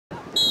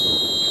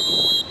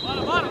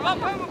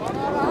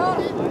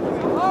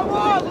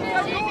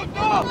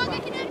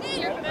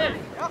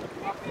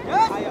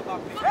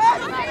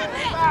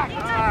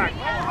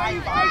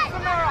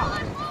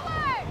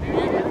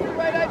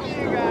Right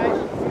idea, guys.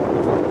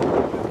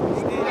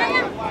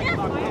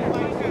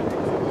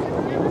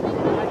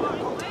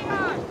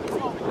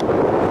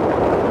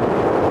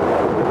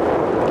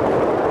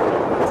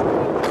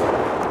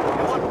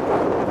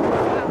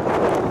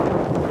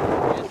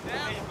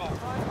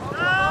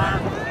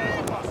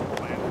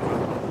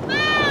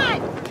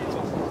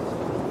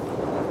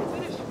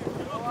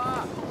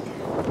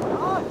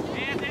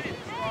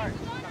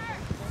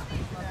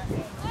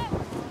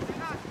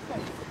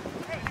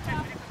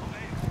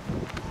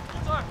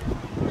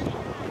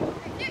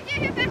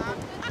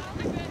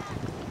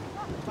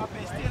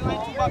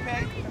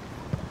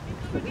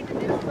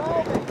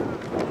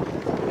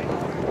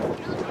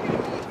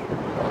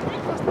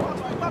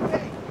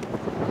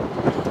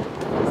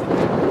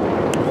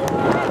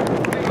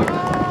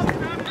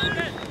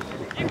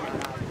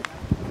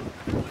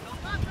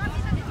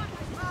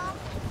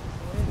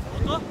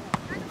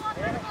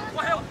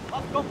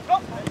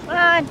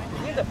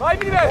 Vai,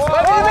 Minimes!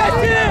 Vai,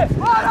 Minimes!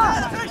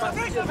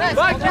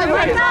 Vai,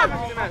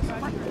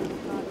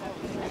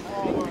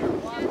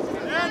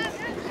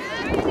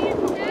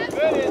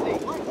 Good, Izzy.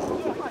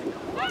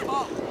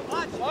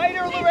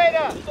 Wider,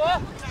 Loretta.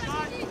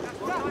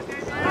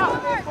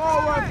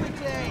 Forward,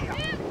 hey,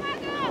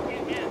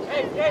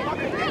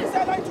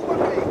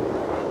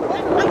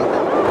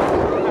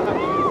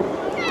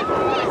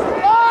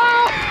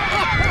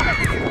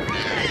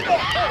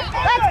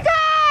 Let's go!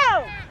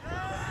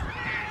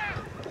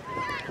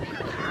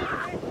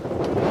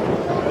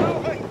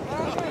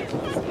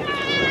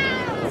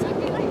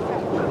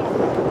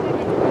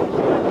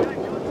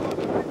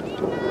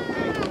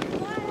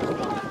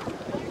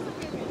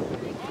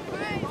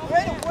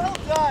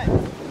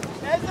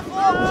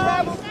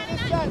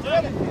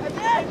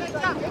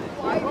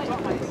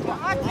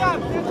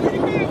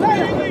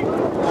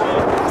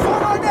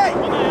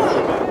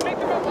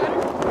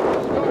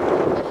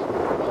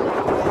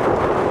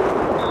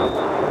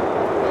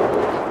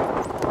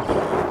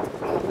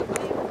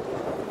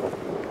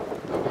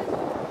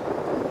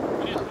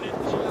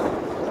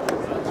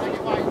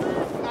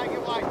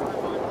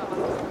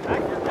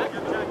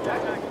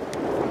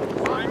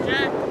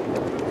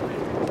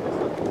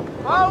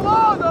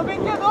 Alô,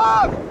 99!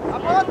 A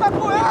bola tá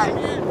com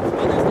ele!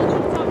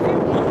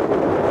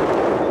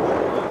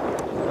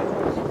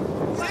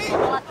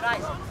 Bola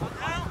atrás.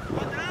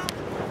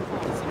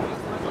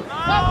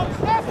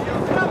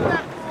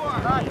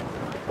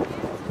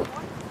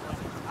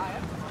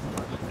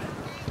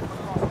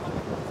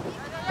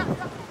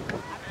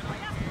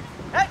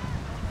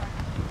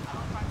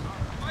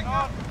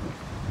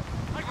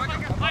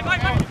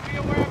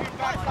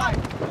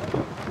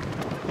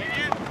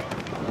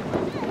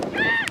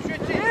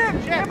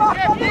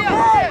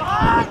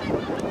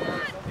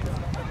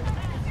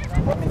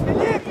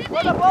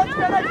 Quando a bola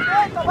estiver na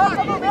direita,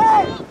 volta no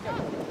meio!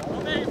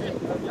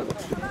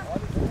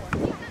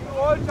 No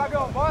olho,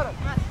 Thiagão, bora!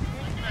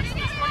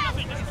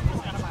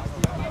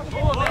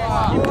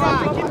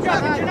 Keep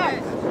driving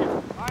tonight!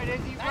 Alright,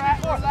 Izzy,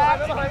 relax.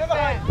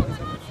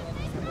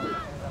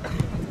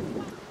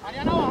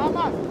 Ariana, how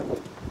much?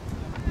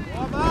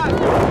 How much?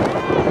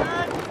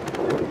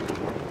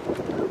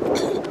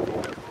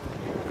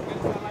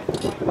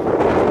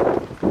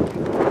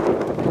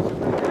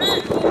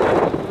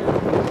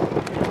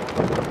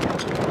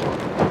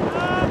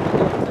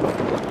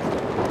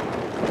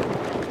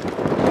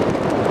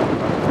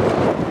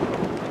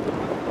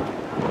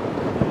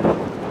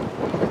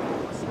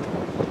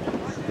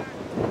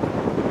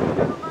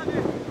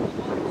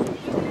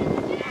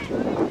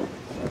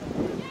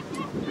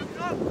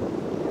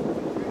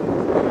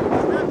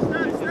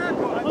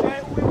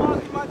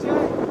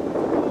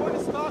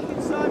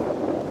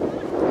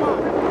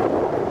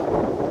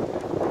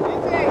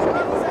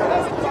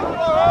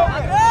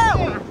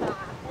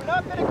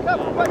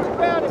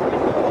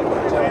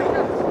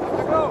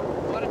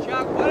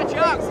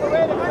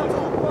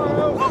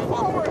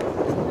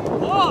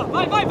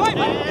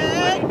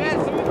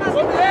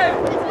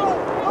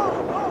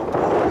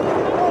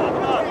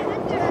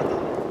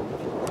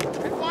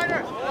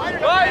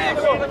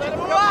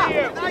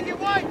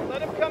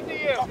 Let him come to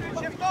you.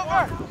 Shift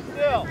over.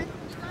 Still.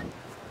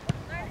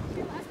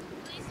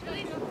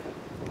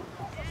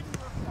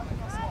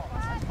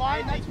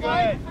 Fine, that's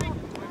good.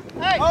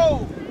 Hey!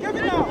 Oh! Give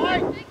it now!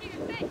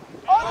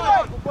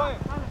 All the way!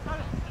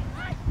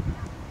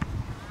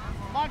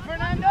 Come on,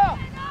 Fernando!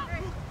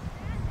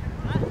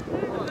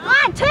 Come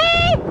on,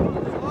 team!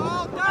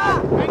 Well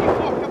done! Bring it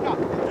forward, come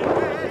down.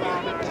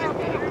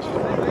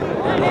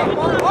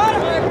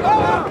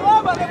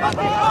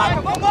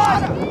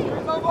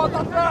 Vamos volta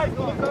atrás!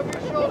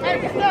 Hey,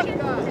 step!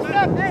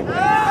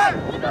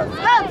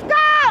 Let's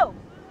go!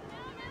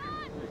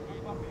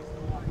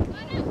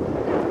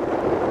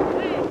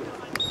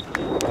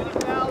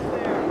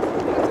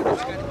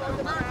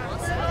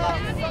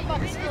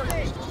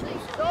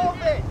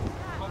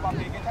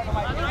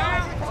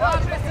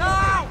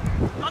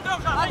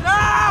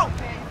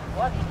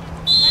 What?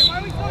 Hey, why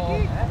are we so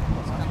deep?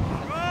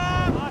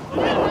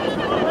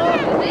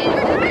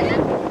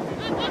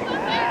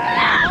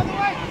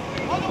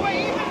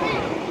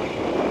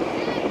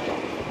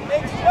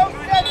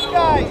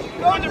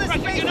 Go to the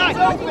space that's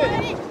open.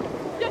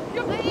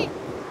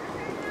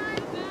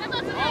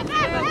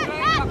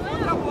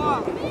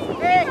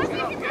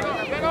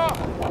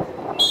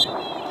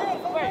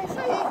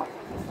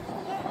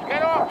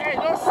 Get off, hey,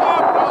 don't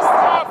stop, don't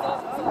stop.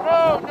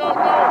 No, no,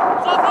 no.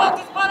 Stop, stop,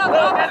 just run up. Get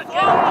off.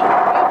 Get off.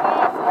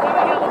 Get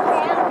a yellow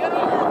card, get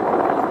off.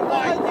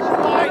 Slide, keep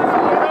sliding.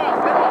 Get off,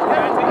 get off.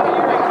 Get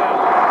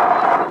off.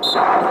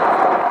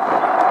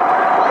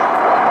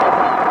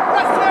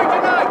 Press there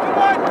tonight, come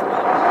on.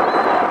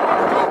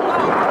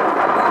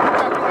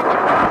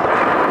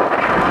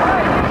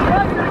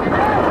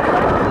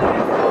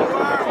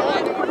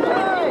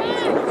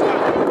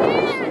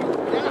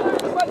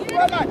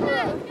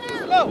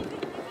 Slow.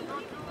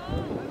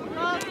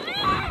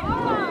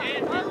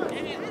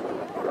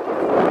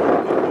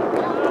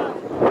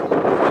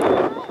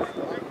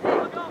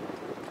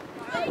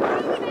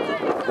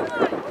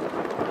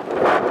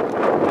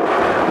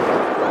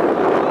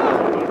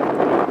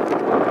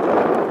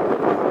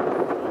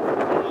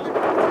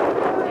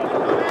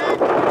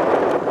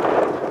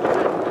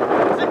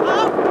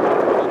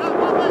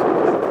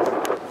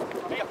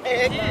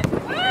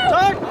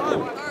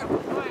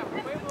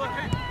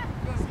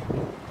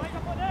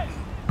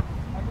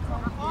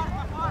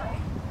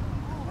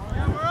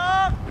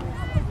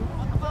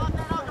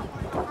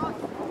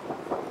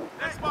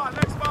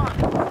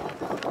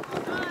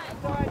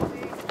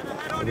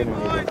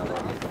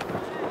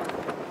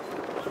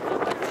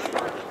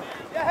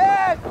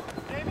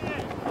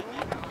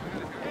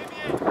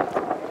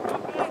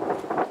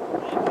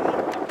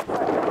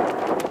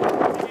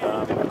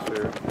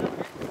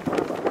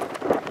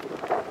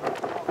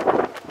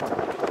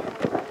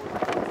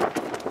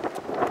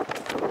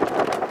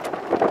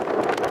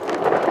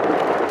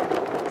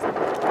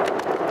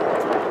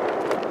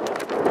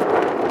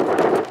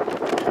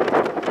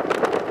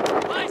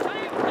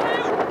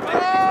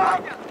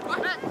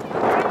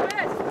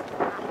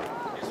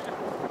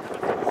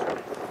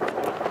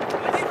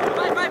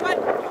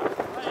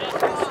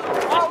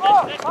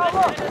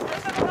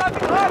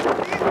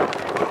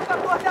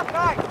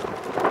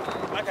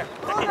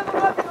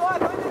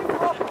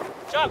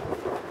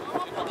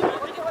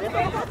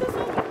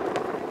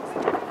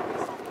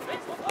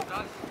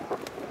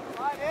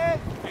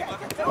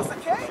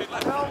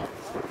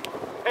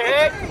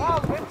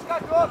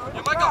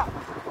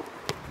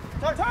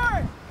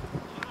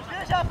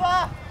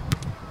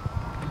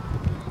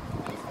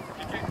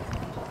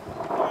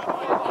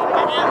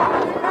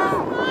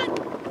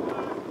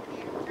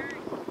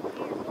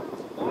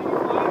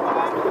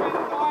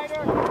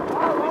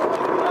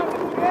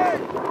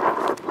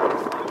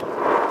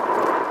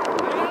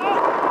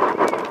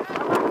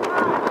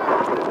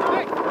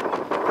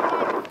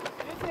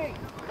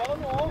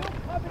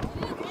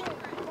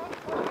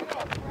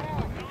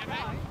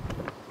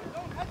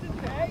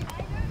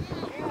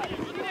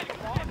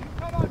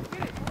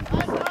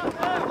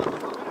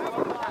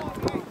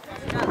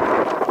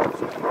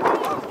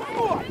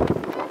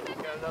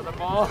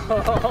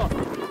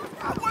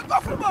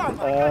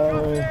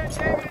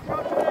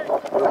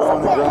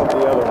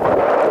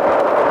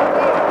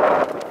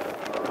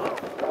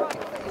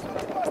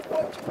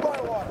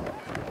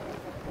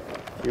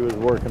 He was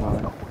working on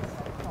it.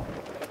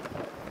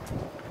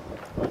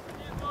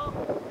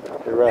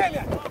 Hey,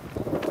 ref.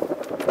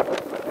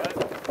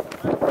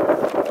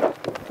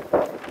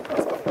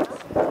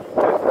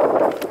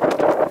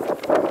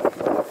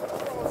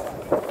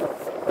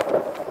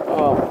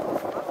 Oh,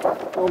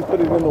 don't put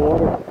it in the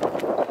water.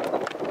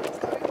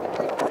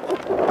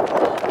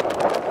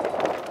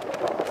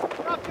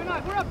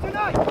 We're up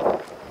tonight!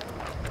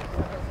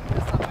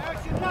 Eric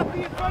should not be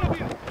in front of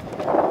you!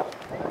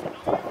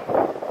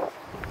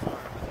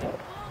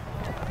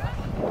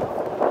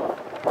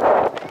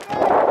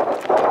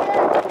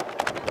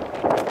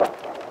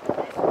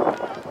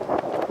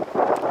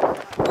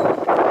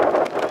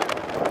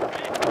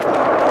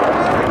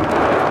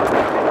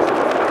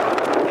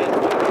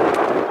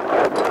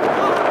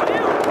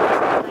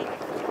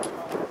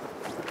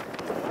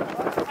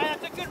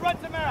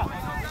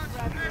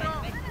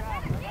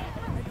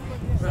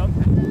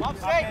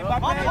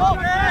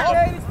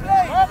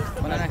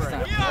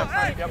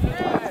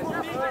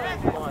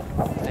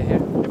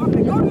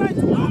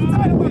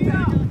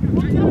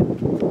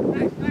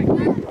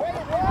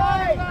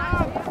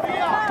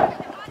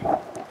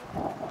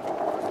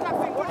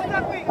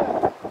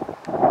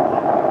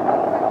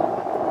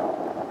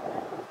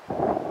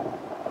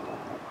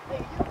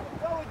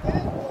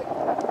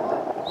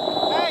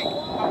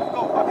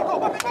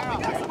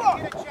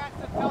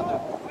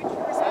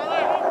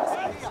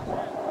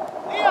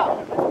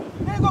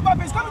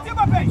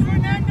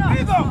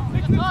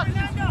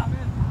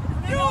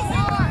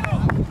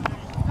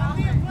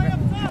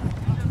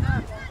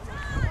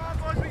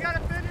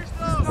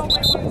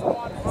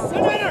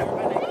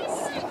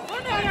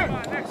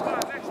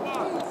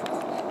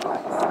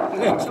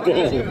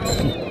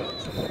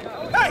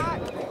 Hey!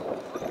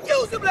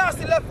 Use the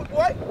blasted left foot,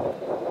 boy!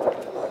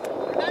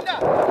 Fernanda!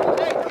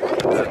 Hey,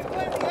 you're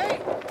play the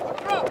 8!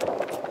 Up!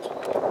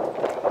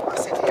 I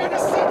said, you're the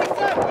 7!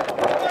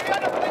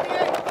 Mariana, play the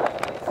 8!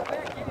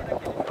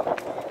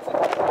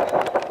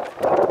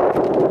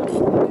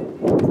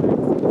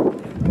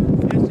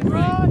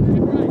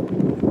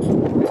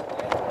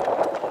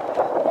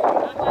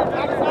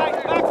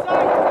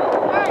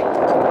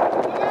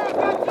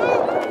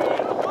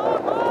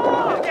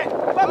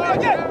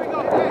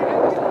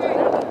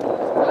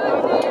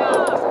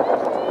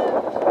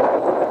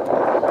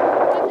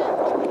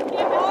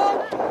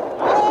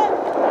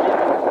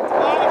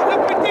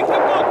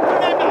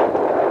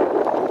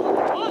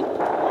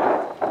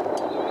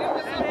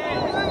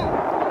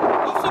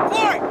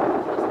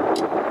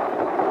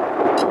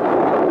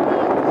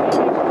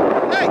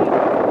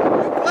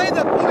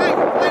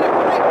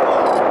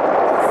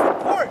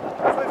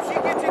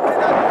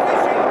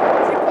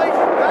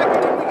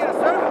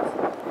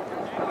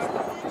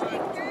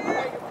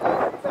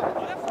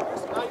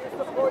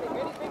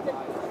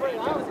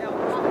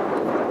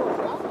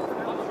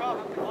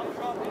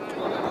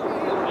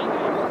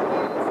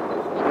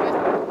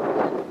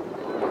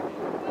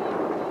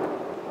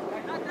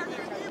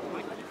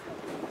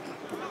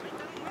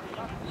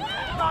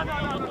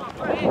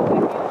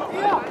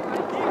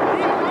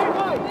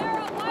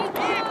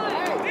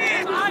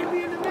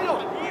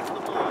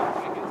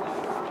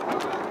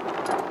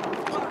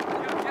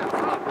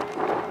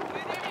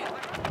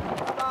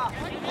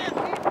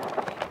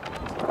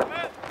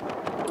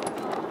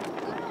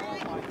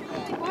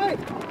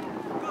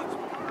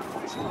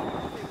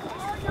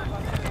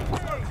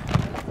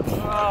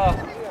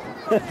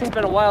 It's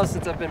been a while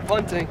since I've been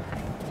punting.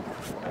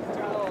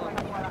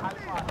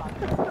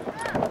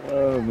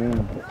 Oh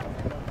man.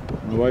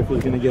 My wife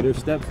was gonna get her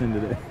steps in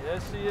today.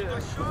 Yes, she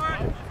is.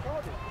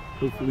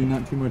 Hopefully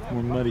not too much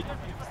more muddy.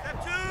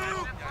 Step 2.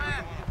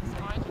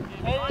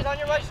 Hands on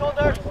your right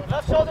shoulder.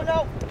 Left shoulder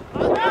now.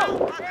 Up down.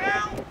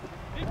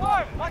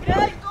 Vigor. Up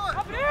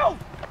down.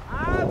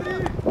 Abre.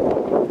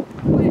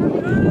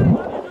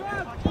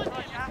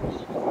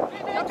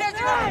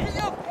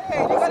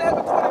 Hey, you gotta have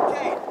a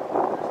 20K.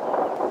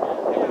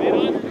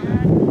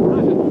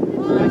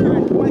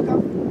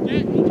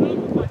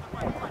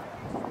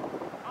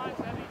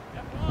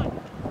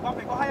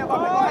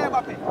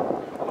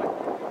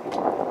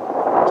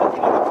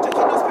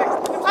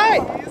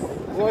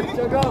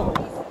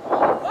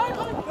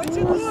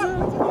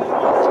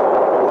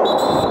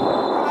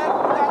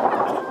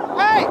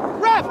 Hey,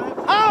 ref!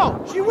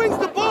 How? She wins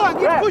the ball and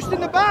gets pushed in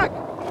the back.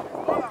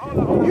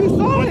 You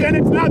saw it. Then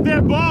it's not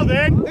their ball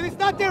then. Then it's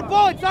not their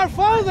ball, it's our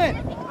foul then.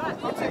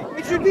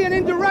 It should be an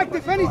indirect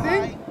if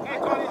anything.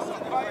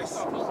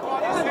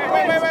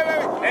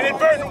 An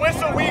inverted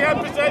whistle, we have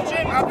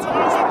possession.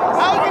 Absolutely.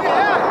 How is it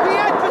that? We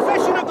had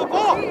possession of the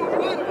ball.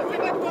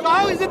 So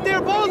how is it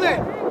their ball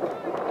then?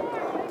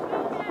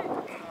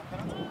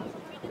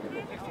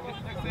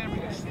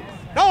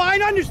 No, I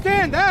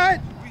understand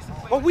that.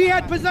 But we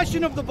had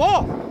possession of the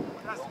ball.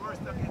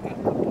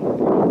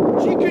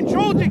 She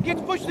controls it,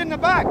 gets pushed in the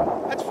back.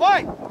 That's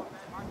fine.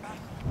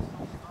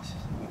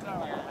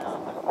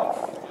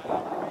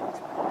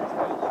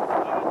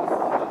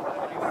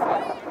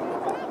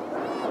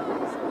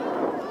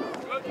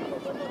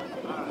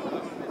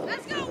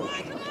 Let's go,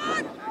 White, come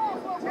on!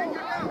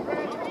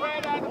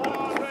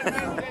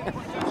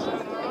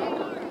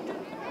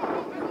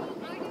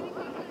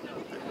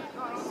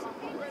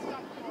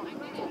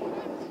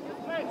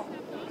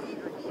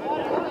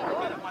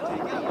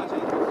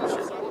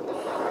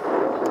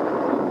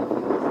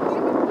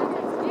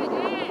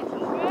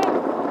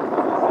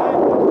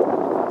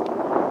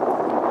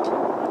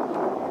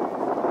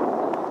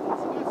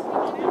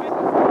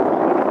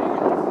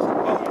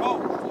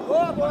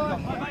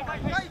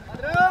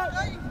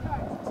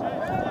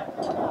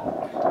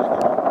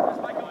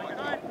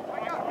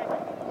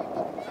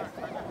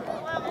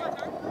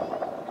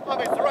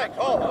 It's the right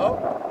call, though.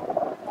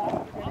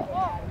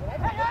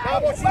 Now,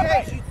 what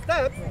she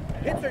steps,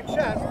 hits her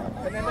chest,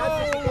 and then that's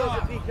when she goes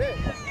to PK.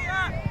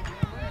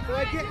 So I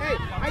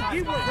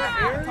get what her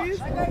area is,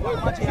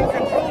 but she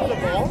controls the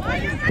ball.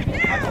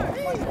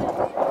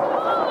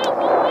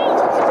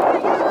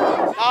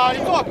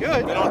 It's all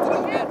good.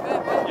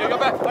 You go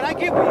back. But I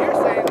get what you're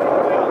saying.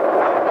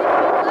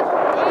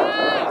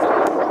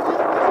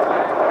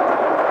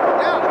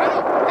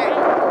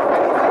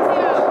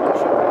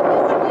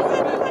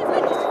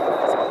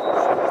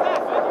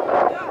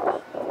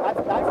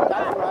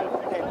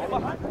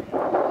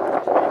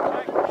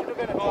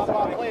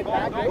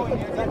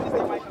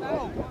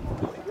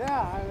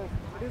 Yeah, I know.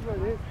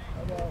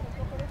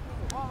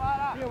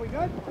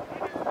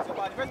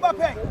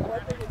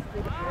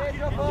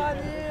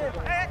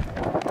 Hey.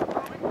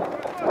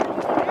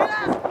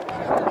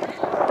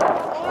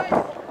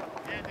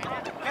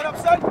 Get up,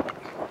 son.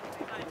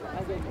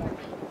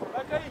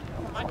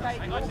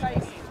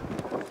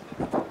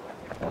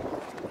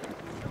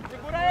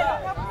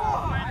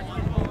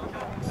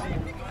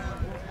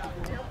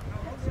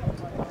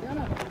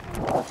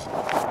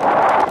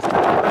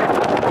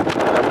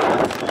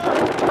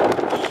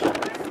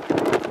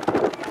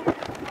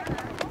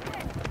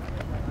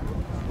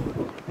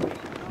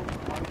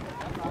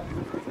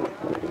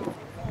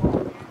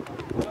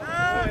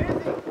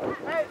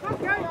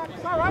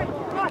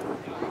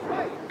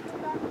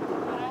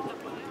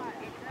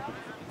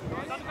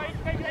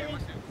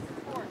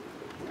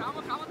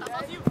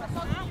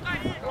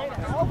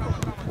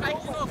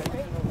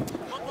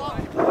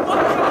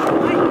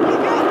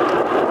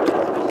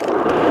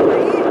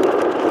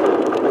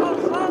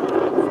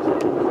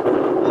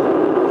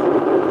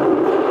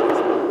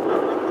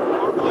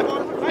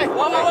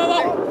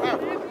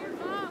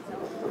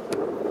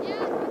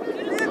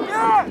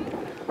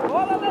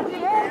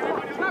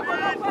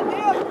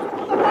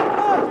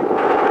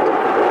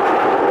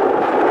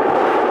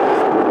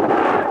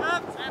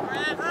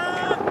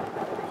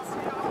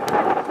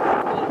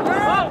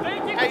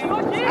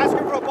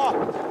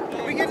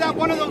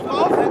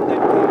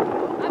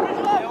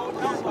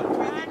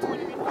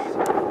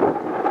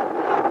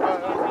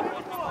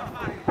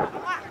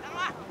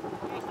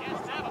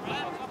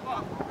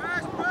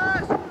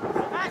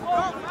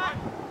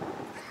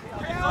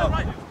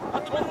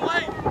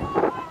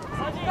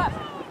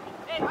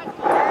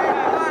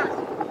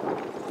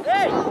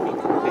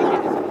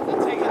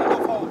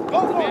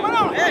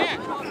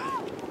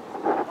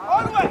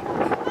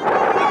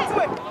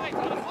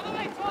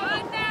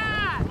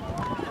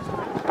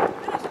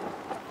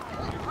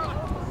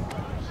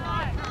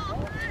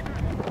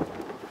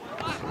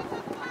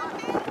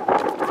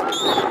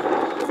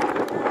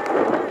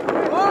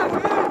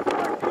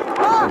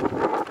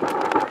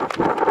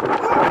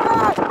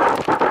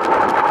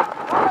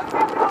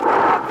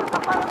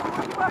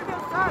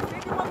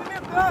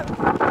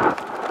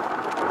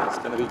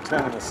 going to be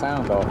turning the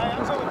sound off. Hey,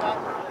 I'm going back.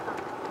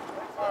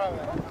 All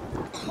right, man.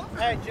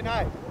 Hey,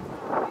 Janai.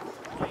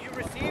 So you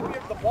receive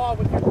the ball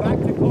with your back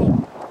to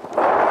goal.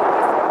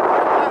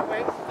 That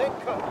way, then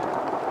cut.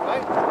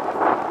 Right?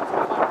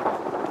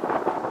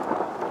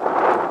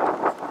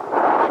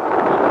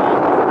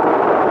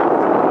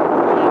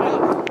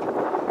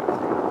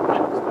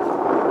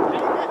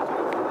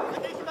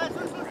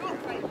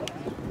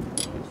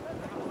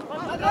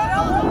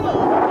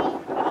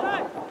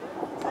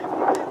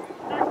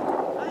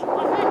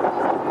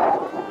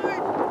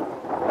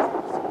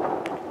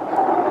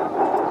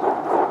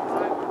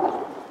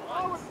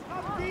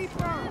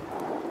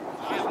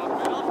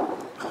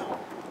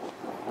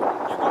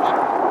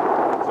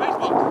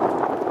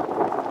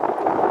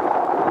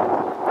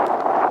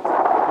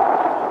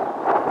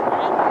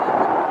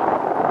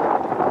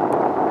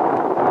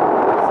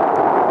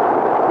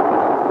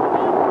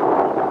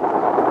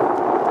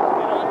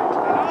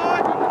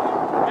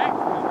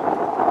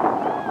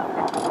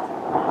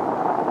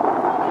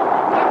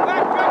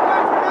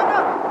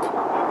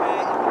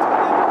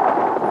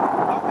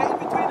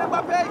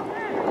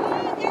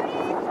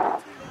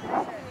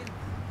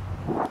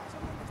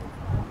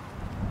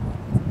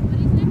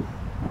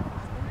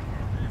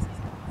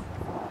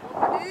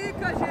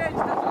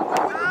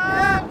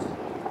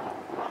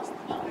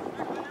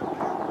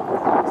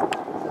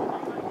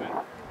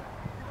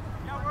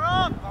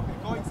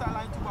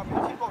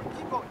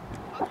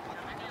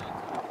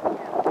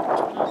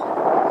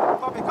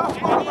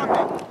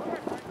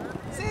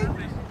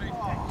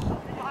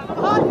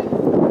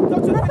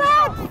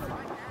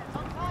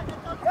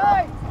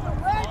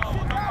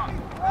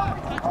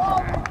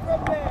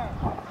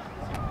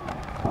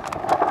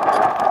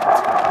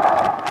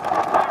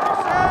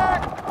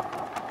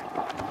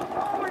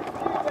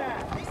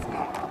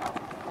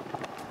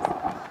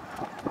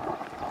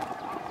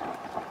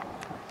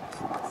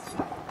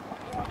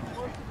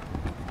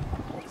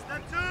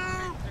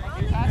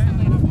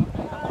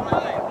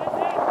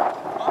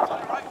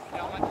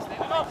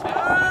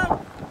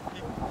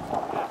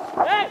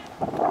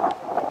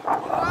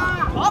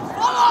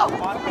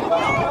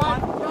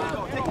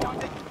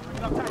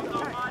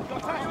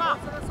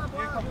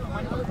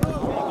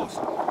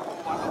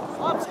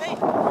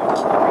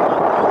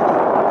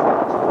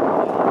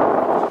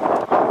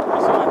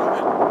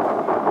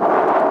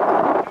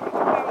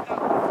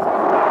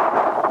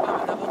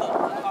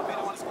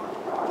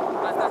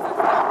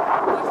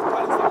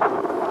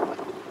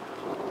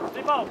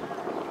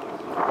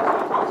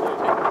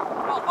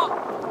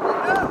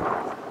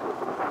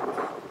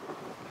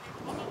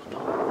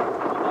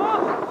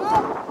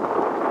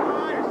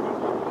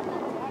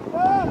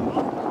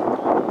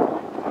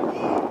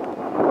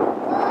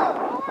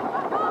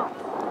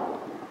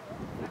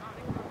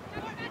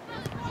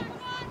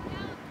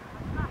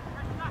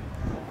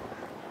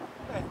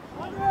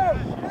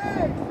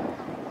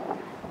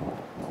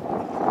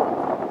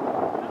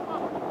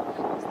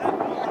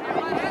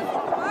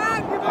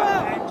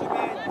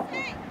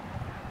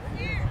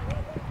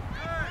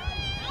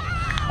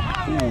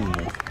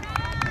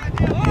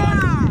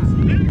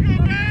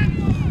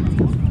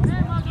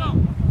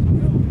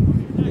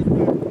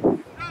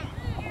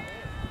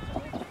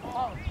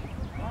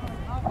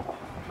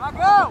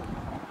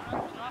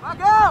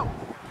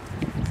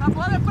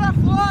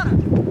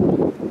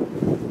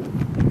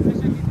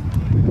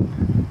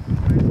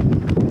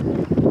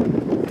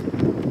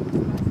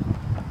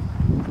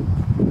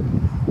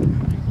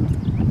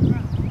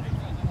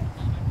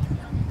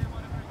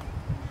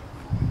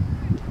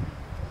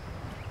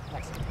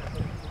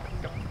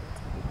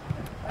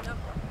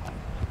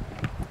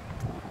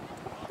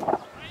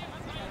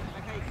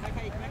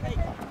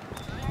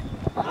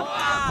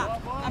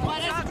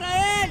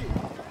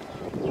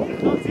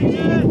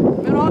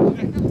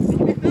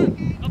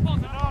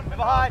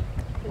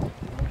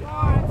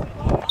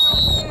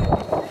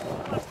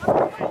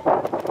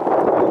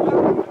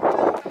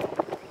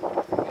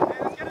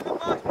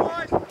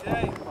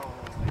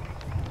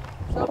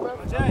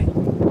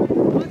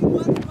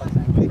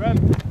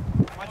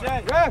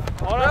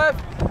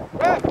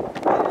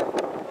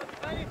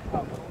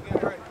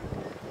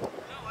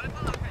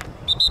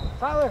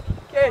 Tyler,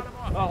 kid.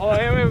 Oh,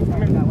 hey, wait,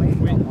 come here.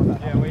 Wait,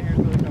 yeah, wait here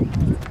until he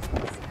comes.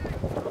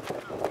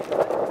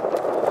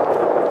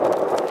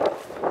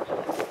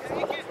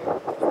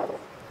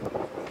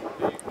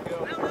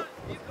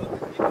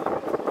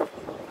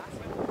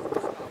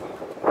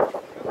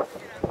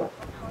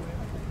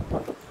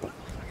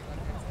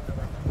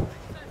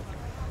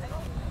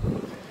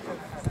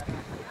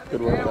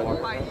 Good one,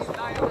 buddy.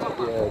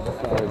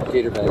 Yeah,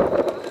 gator bag.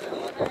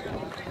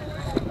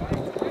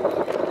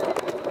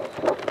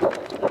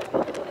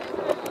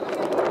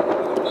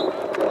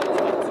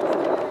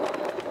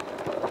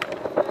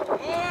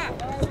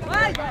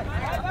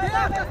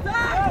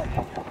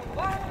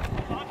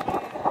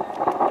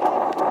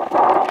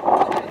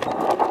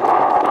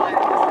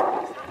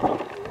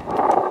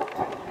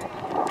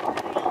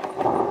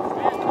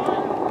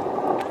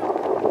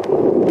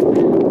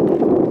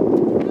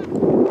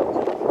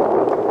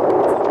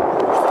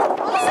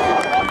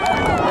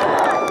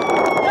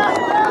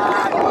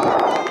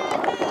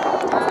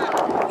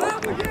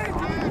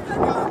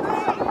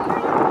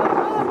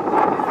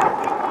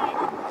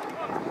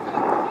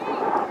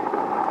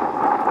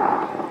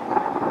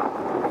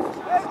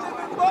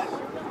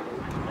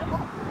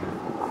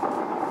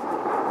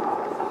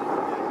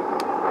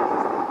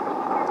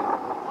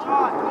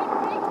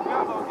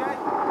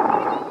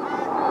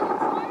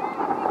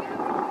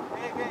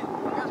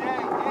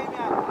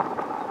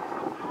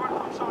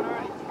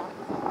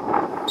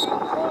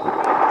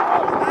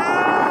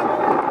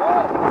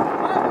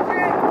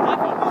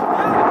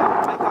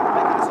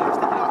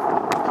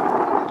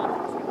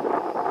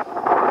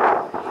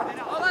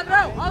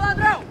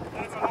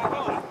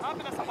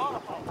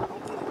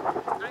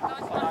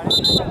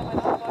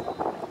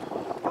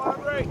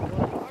 break.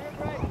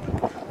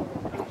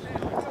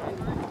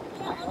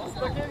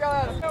 Look here,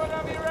 guys.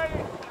 Whenever you're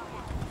ready.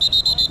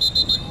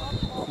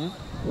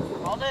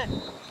 Hold in.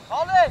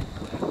 Hold in.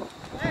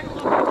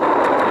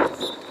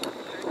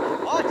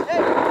 Watch,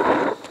 hey.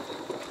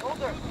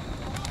 Shoulder.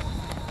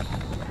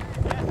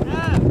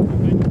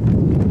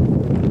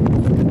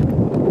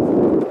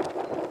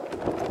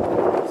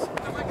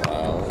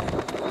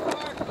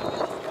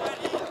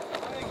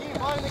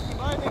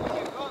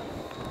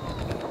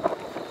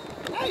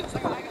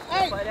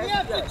 Hey, we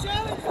have the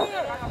challenge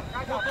here.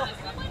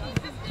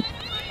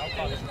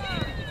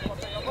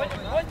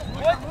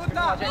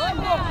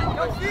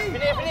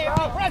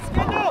 Press,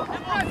 get no.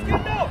 Press,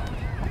 get no.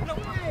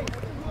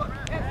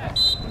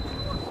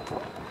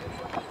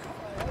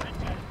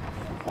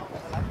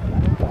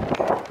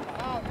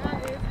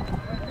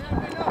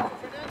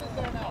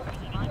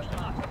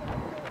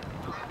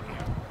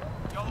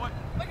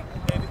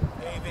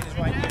 David is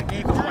right there.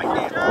 David's right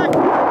there.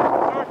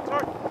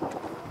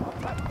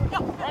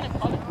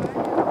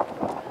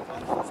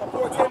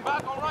 Support him.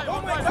 Back on right, Don't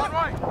on right, on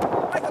right.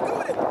 Michael, do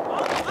with it.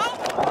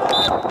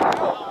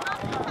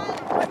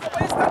 Michael,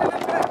 where you standing in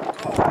the back?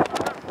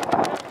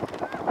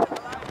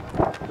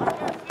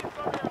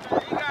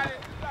 You got it.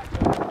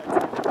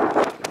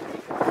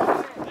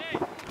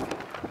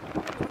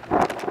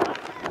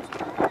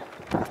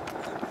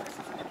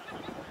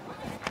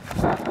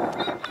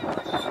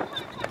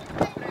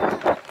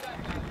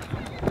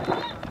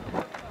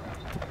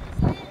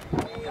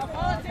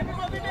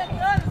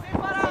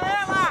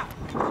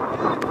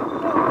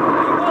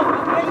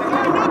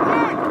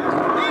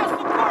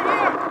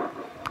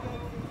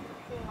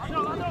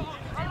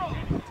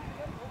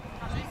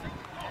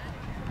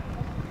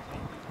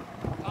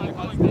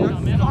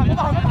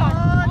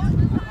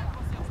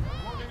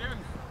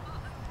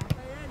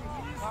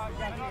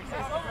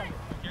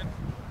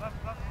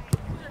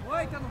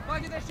 Oita, não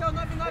pode deixar o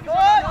 99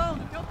 jogar não,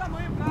 do teu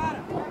tamanho, cara.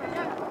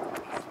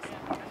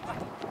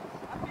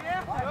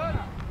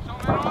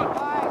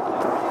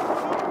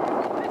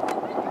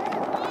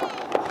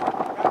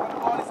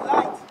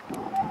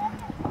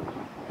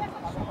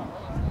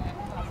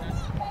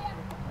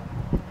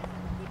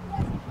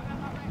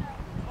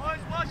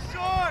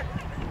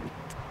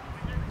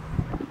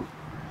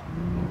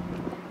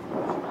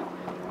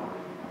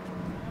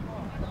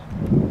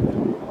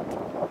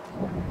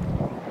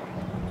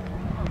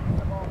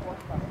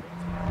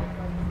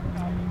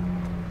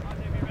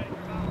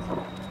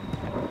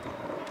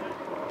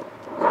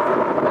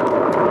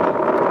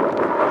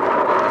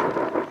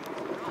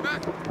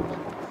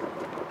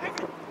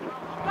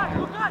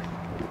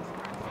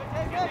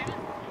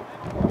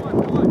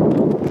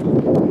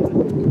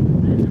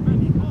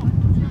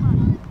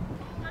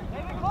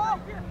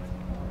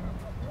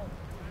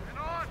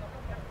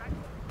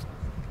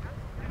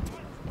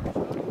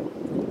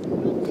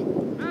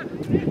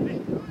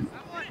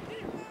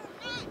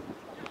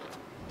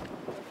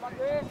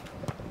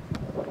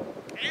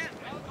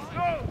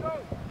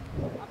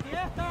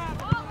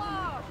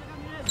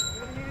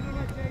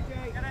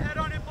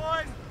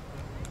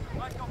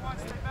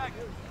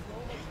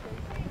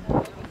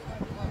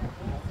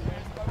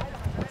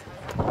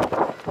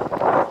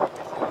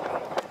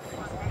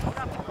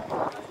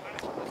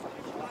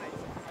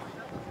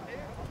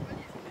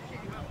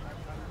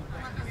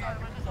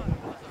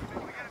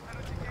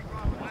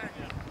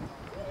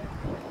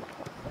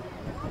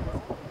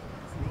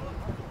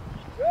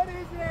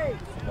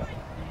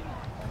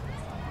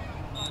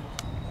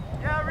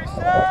 Yeah,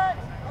 reset.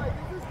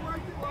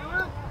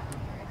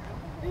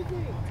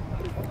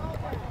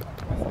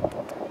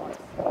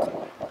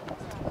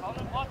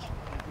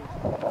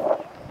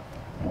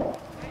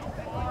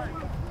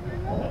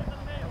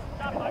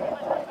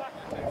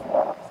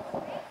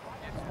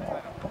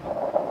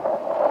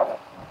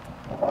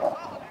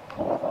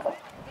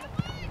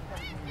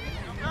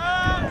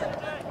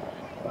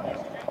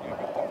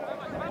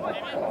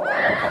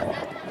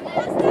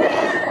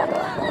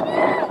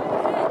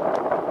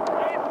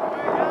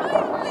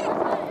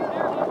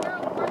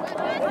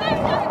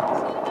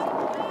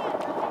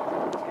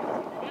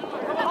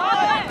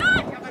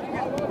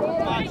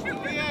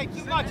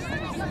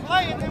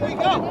 Play and then we go.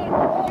 Keep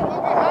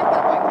on behind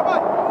that way. Come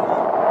on.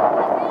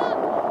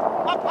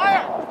 Up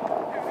higher.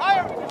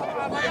 Higher.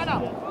 Mariana.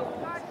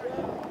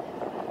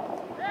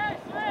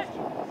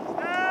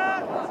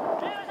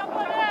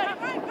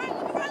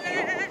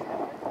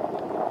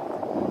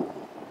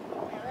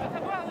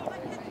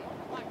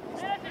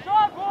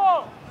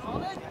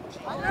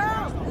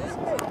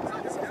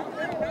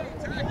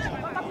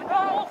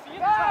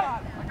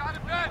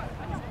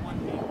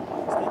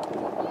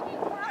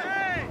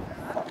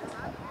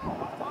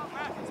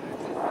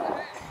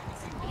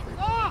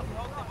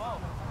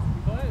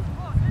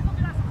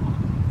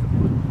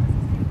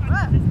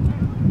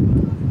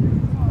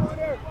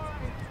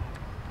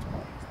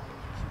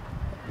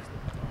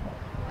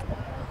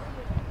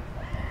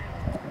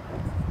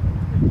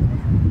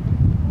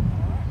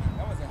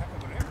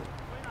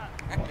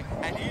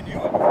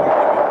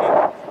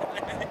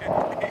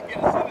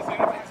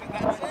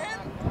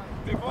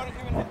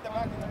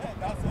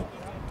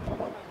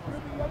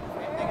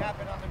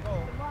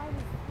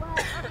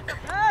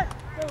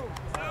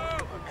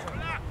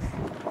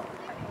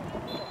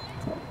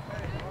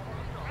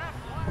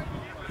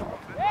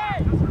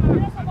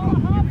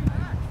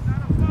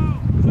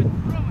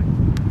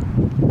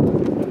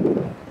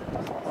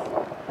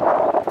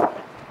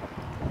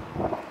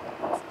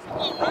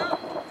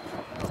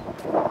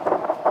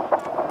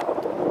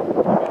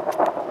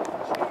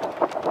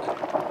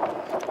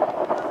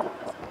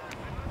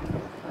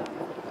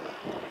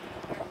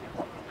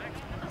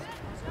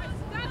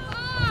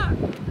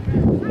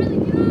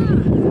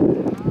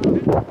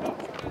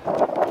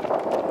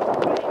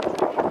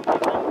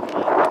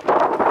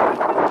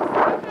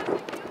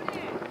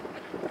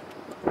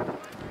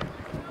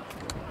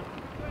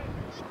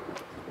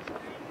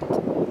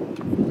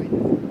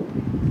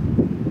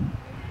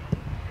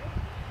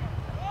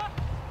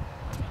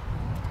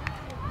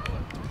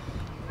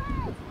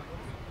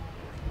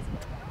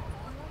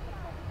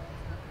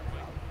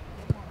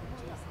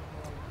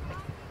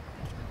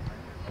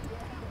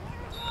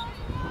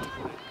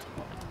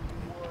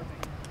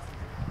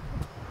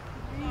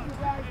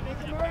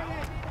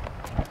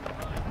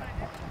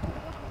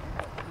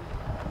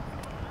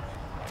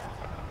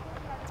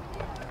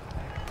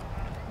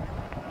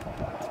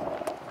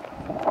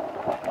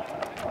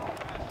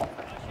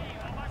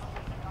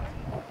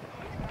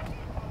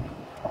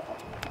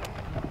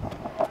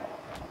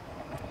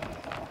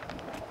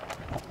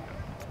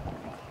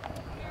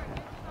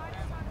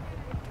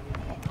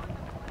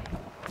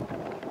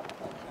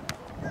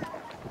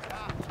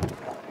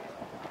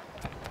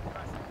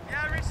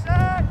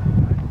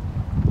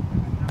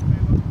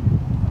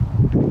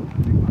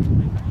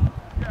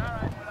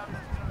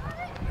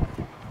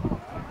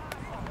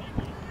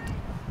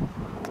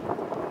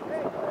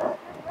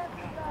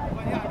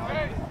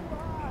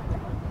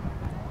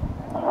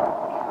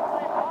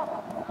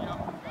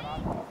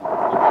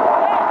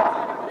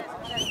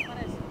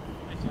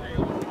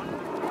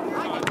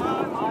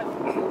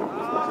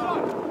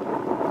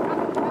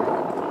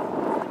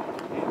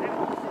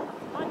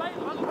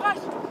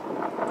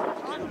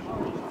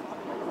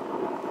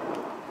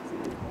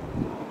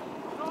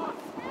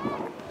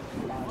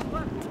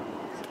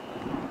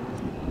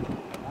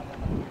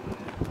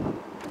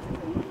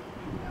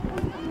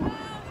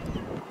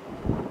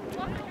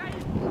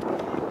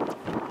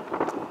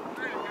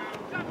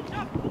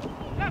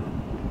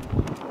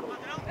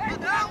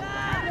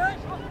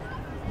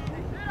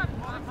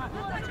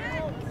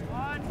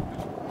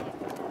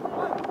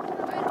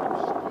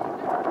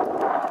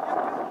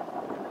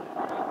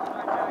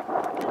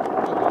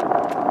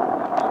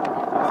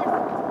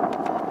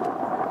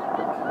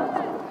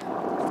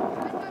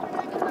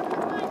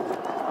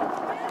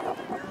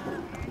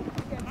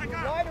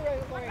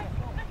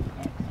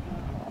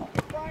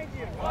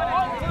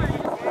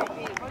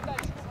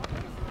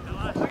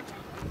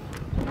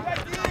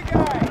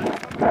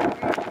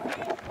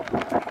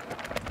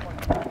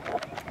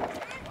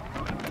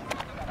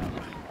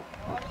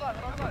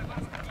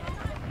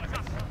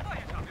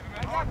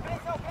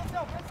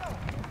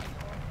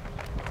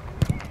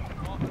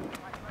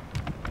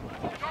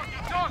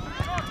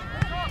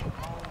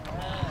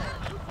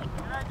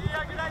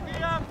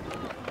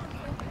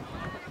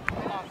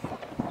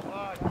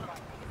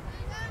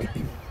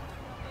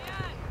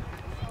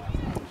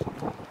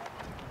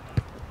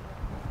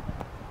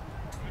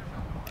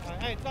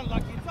 Hey, it's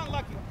unlucky. It's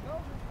unlucky.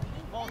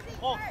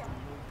 Hold.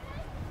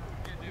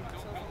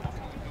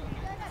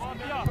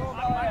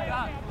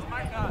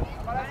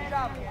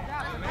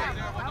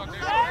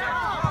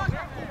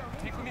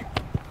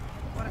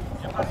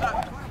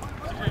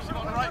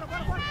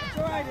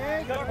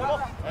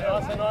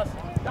 É nossa.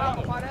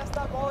 Parece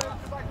da bola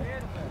entre os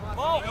zagueiros.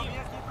 Bom,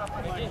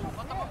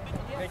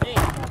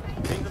 Neguinho,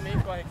 vem do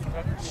meio, corre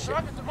aqui.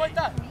 Troca, tu vai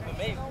estar. No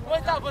meio? Vai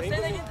estar, você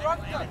e Neguinho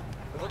troca, cara.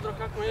 Eu vou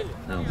trocar com ele.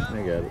 Não,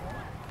 negado.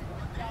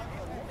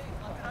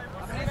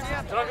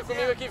 Troca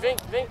comigo aqui, vem.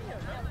 Vem.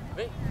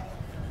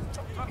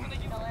 Troca o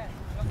Neguinho.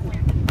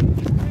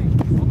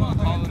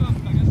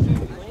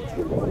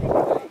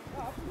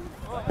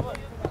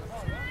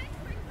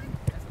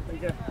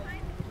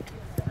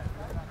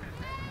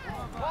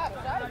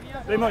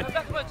 Vem, mãe.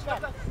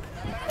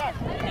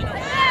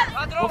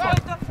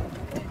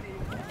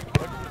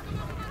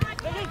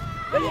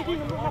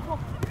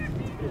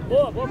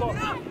 Boa.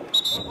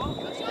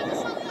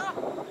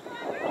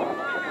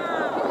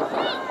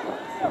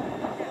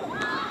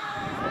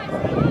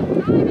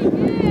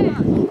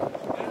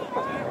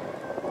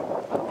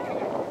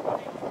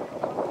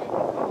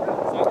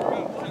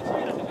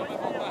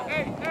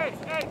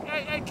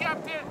 Hey,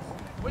 captain,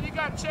 when you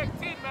got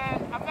checked in,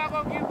 man, I'm not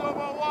going to give no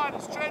more water.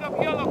 Straight up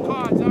yellow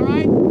cards, all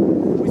right?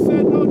 We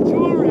said no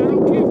jewelry. I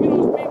don't care if you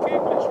don't speak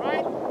English,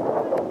 right?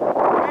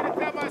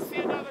 Anytime I see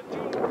another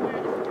jewelry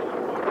player,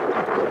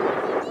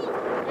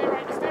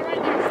 stay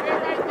right there.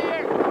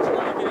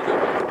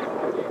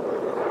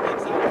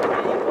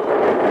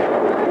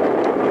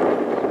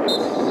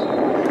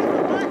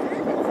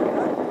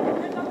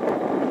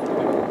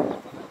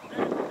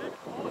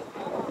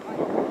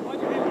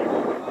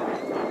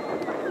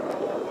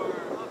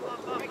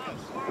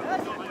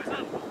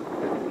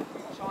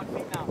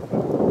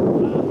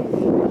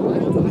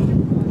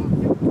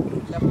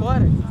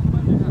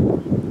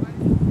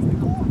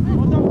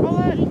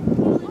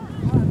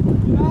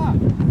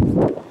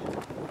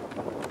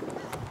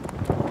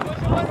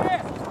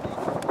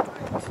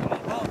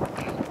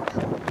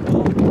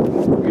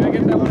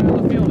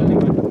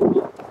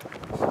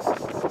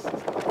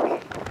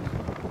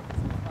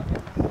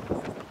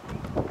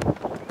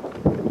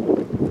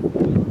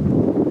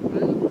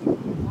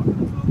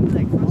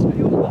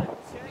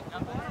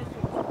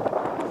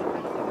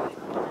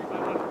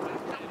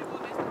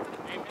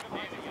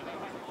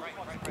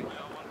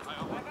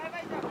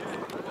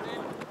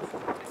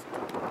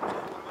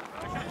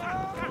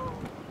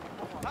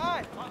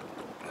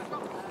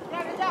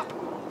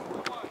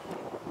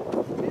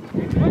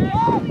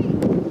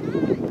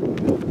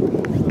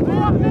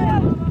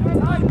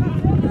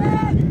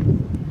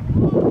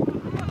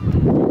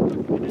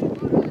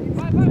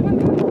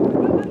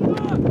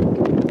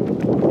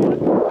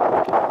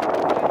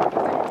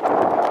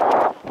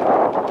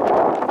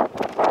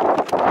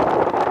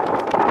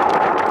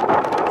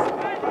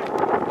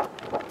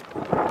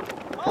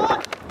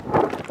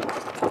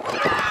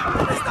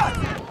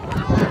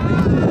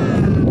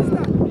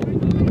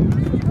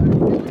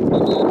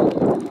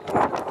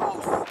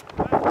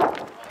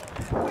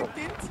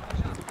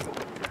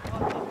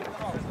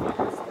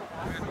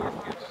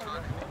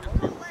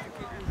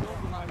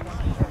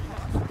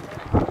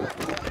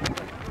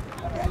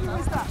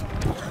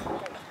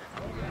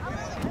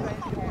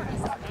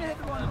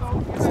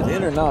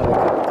 In or not?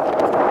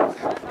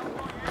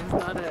 It's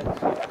not it.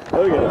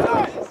 Okay.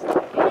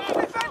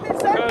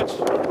 Coach.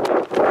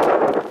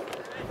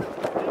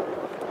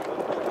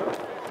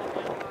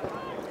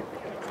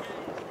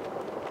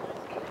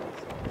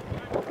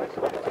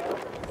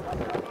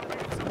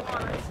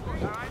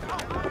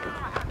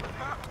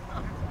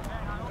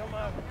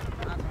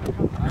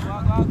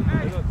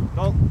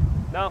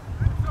 No.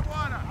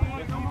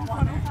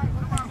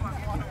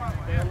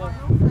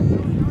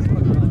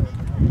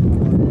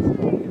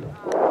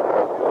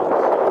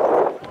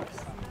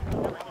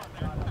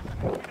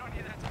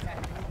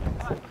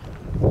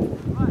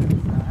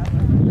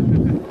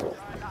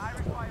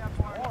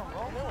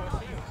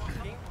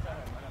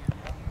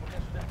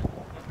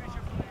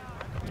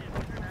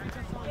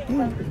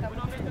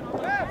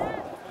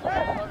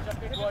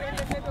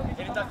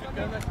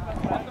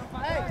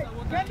 Hey,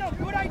 Kendall,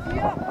 good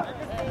idea.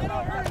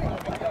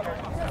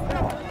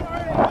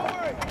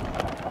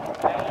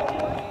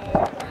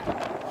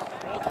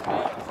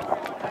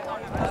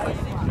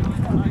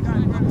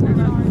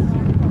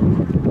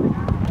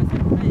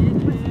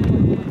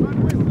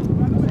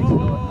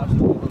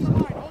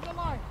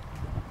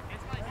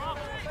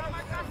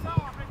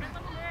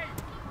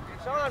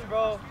 Sean,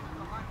 bro.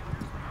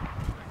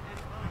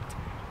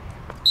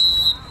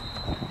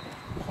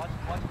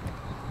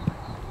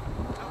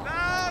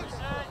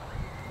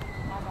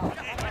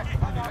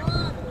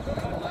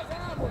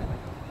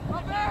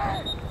 Up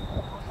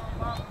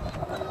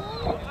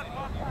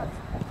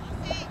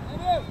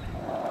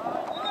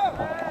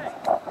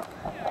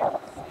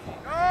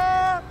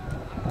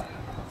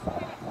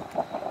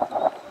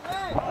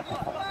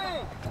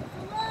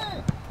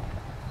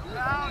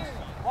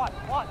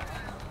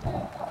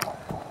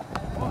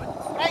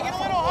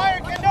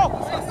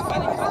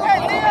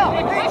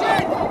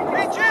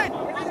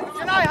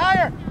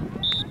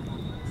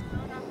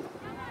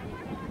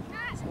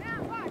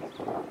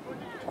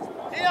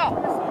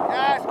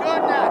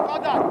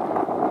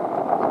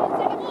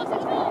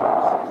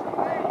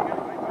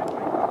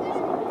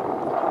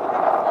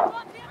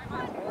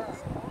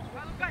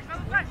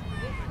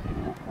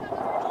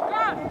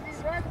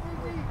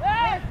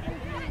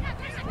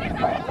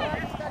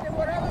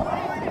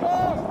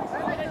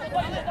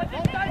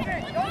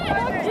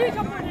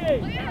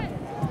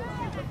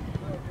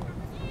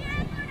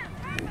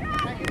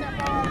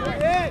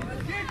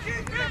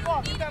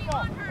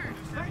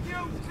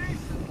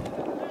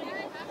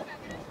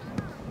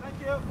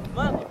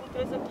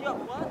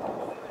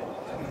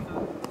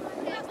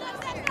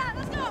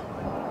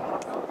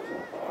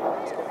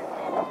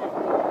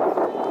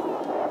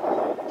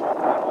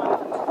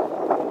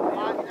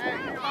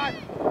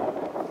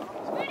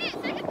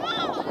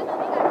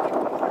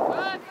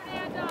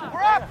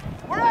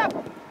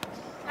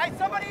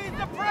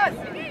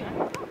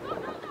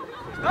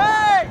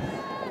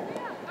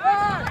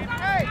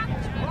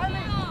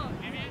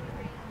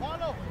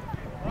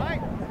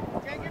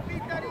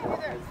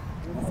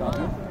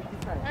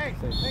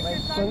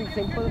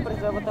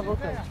já vou estar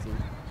voltando.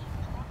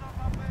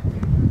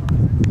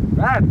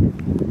 Vai!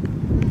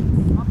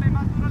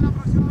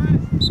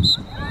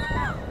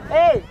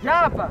 Ei,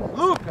 Japa,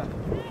 Luca!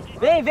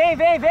 Vem!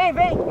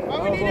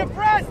 We need to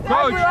press that.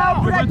 Coach,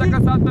 o Bruno tá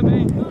cansado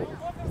também.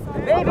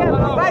 Vem,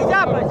 vai,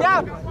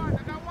 Japa!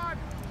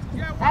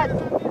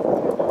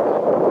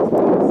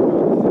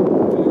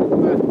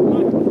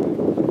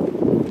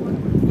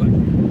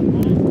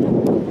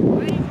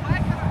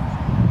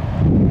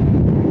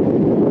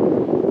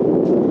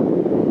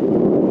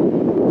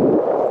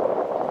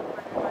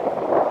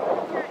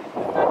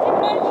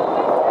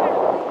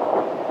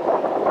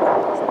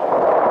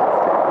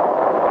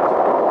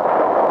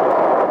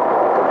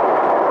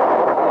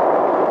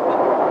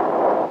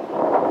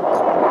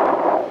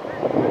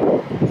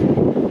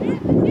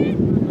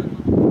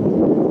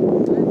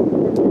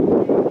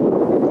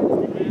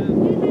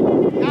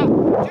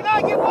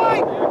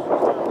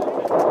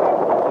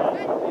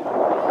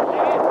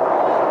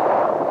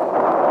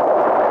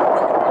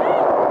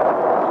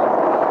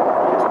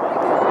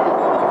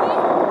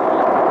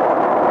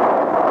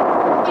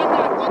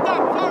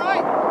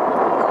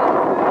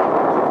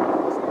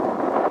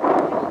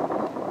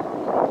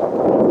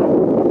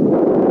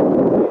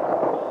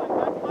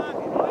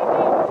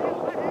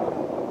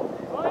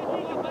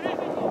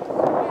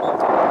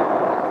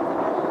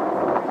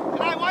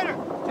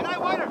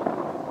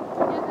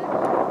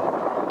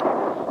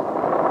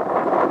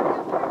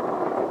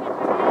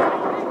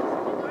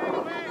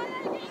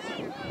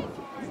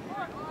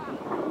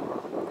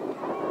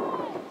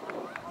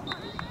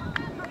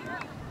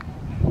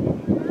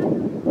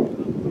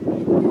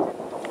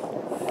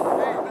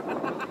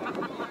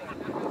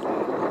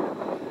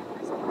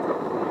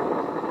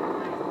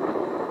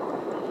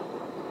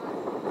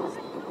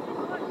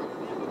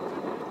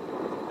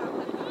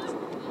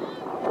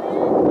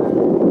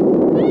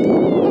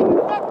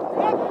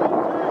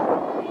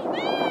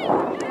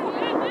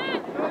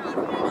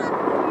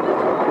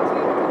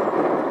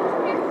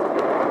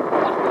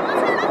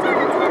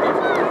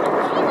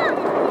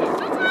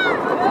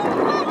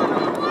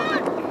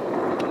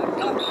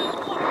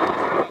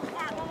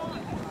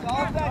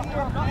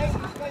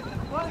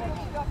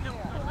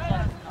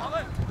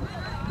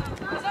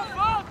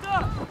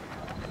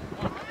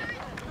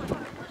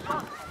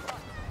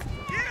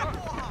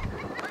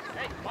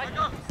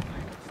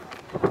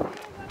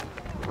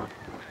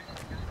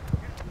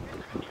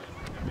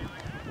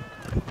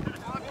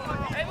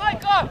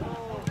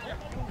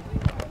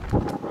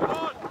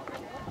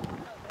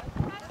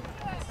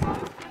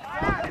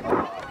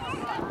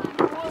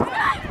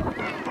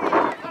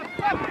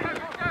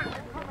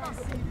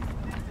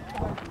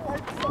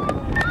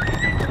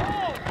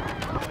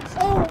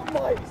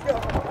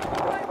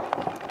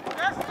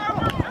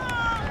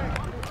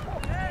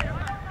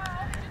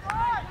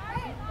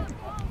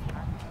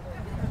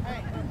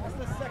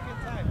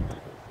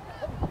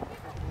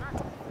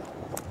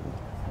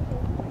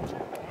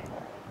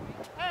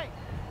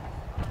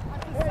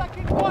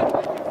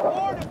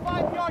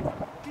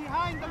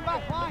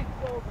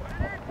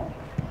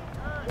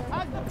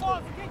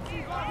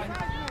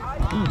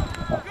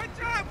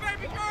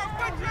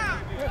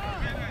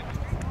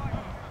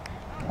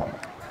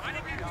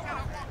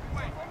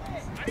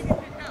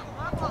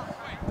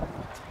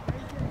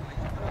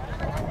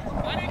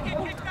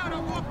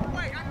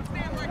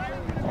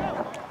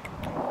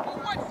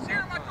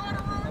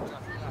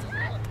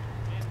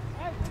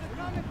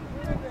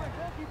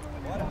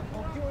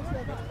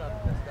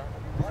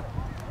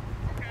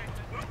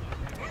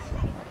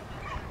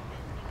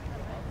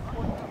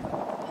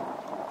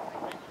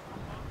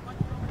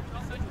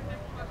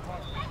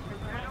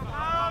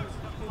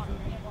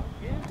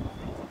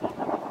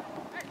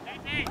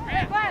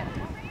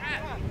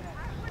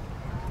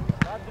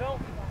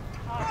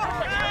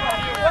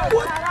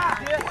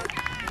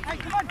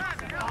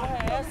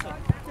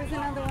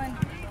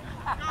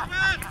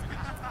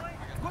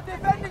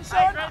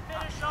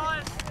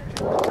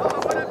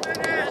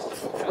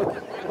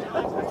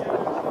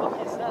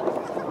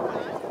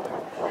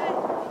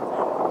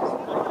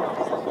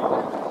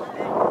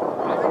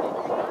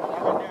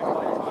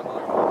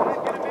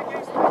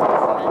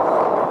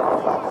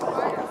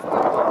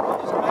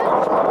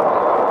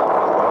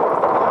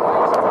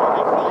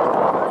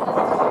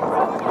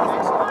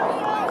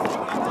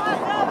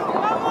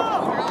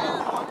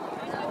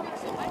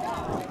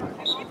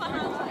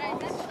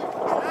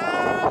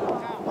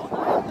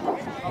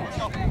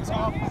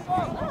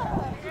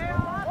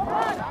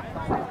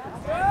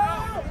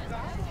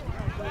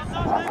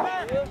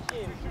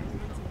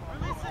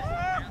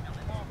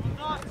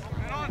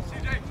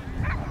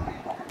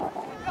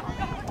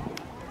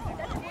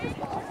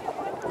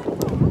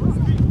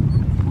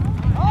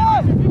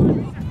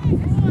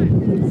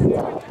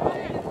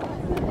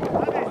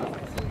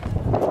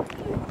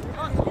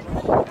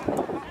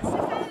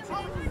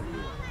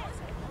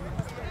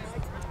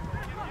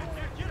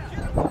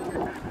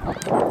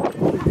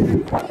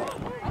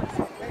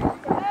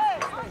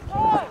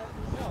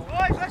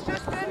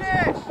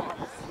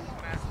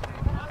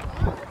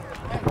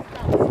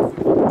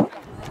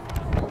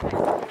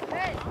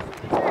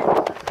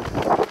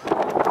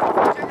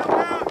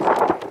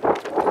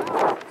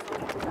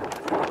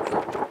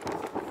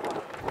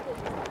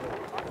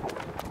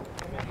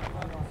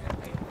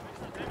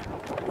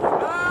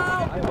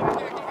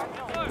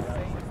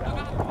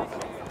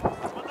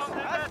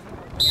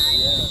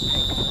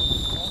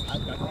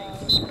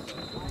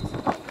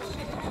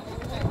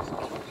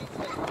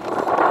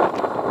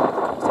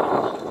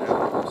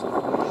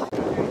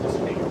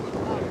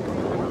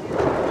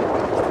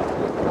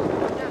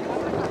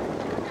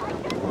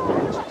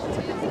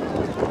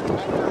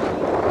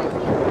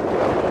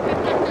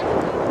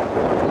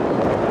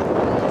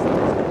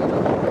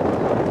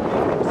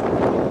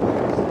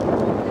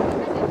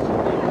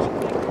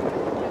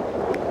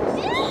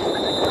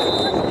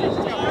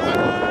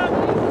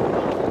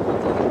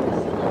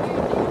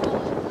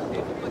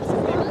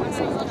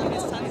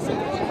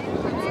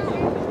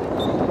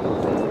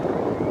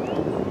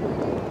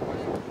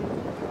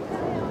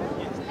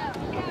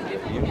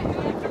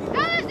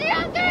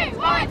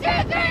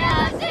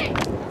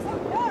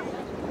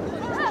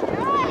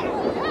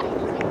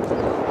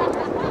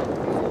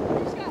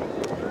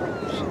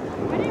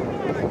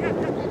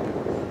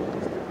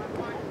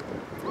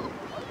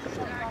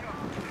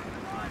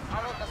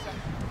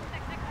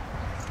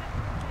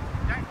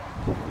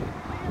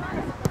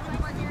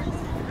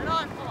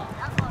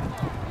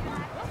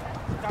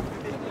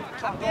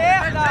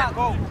 Aperta!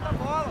 Gol! A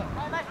bola!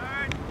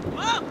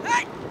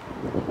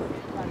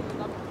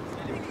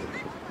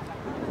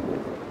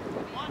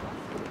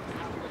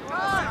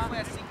 Foi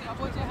assim que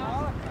acabou de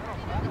errar.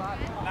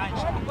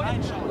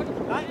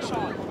 Line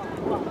Sean.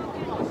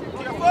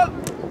 Careful.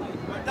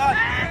 Well done.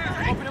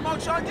 Open him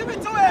out, Sean. Give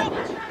it to him.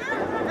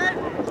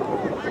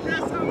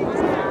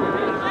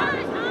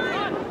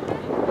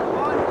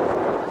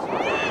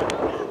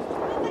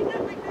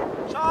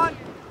 Sean.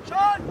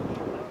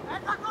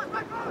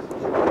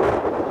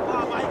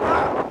 Oh my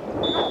God.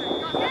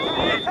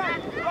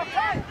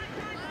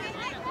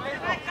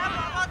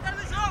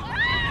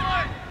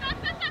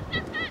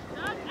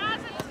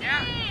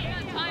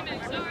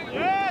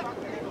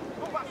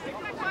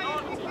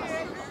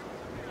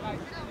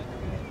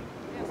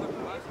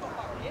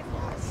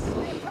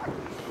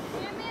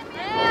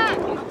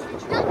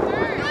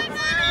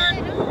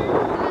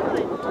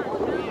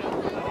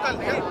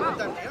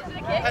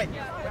 Hey,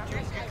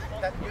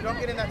 you don't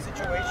get in that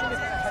situation if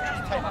it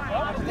touches tight.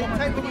 Hold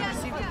tight when you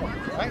receive the ball,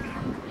 right?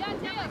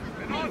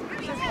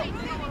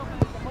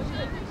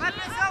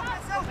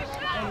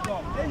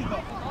 There you go.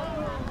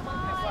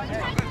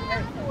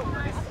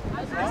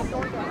 That's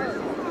going to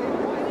hurt.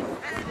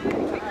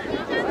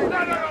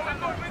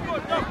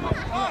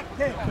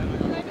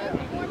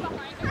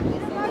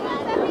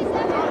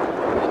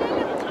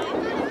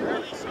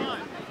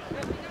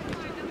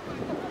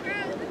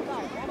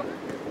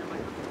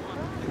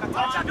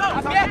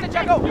 Aperta,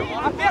 Thiago!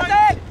 Aperta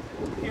ele!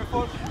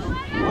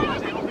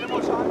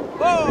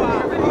 Boa!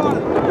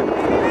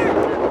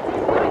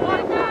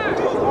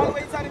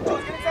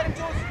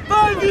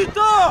 Vai,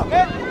 Vitor!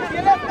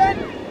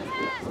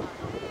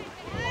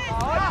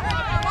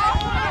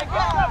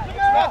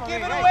 Not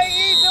give it away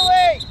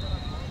easily!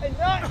 And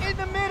not in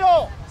the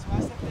middle!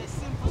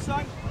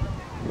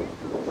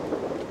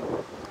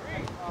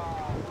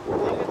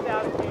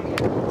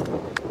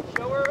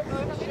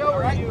 Show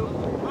her you.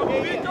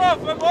 Vitor,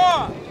 foi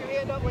boa! Put your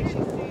hand up when she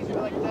sees you,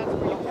 like that's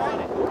where you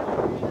want it.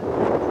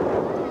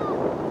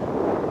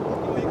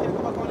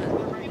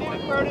 You can hit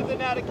it further than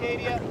that,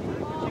 Acadia.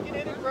 You can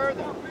hit it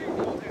further.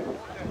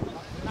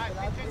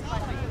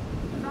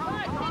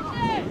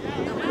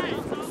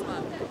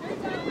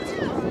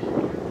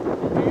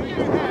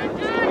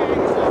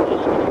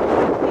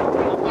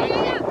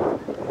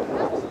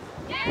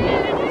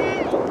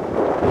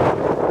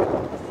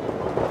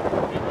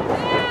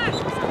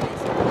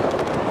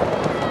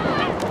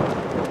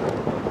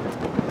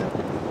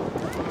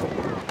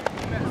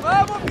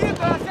 Vamos,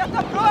 Vitor! Acerta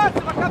a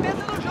próxima!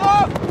 Cabeça no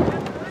jogo!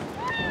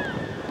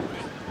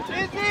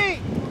 Izzy!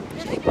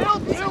 You're still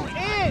 2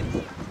 in!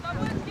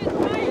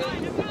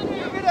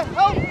 You're going to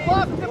help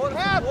block the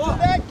path to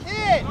that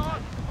kid!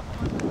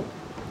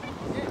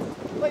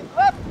 Like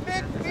left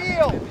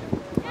midfield!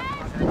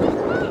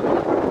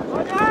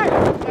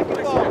 Second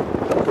ball.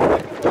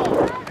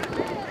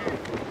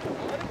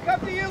 Let him come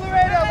to you,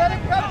 Laredo! Let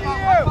him come to you!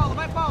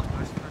 Vai, Paulo!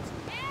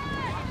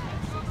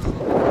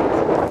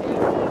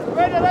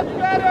 Laredo, that's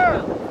better!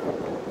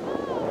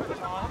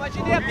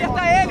 Imaginei,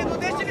 aperta ele! Não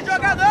deixa ele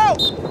jogar, não!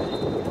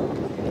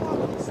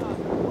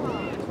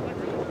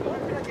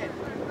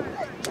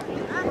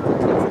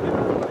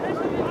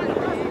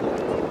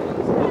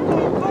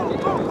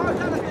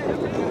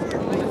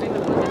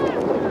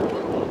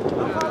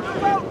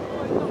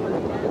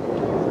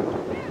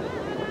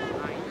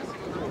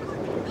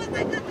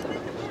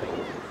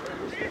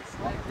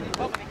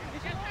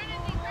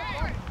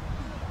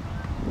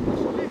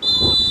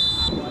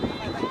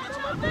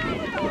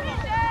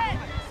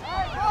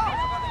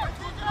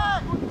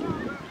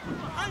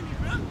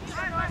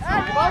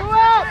 Follow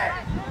up!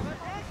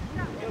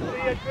 It'll be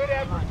a good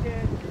effort,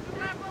 kid.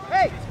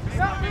 Hey, you're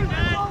not losing the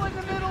ball in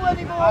the middle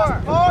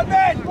anymore! Oh,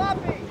 man!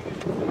 Floppy!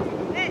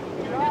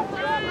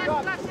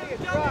 Drop, see it,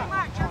 drop.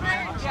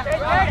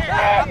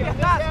 Aperta! This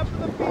half of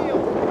the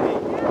field.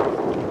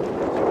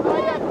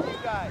 High up, you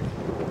guys.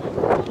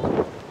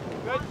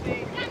 Good, C.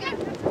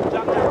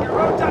 Jump down, your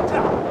road, jump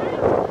down.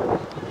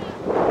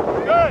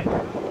 Good.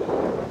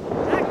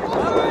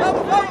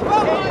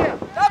 Vamos!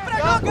 Dá pra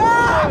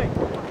jogar!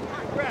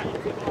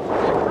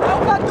 É o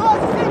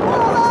 14 sem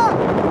bola!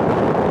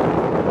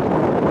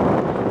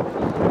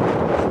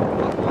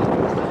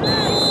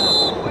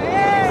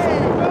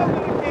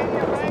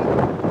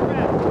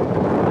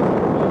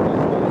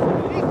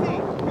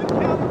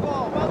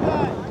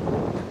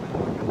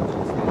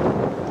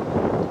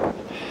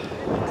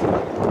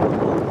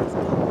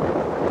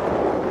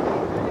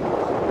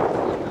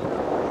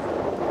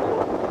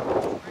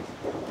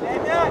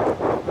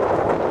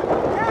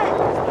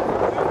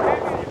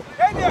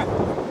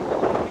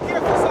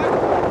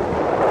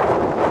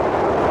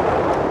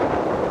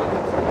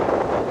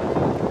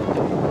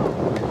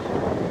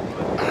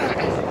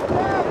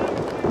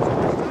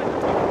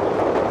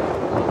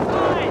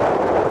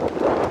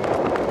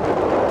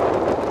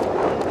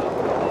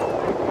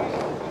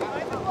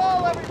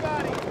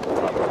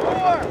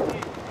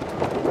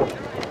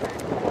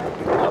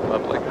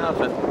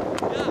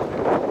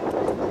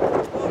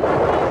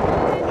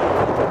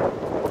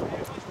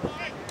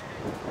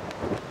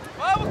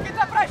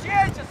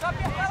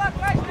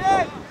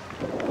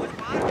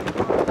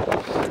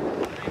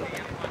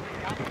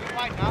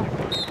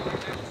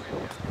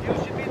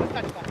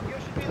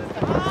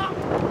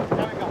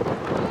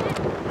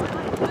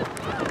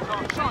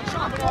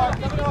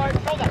 Vai,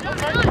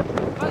 aperta ele!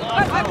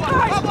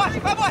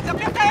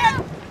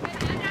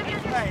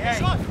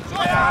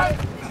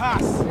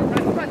 Pass.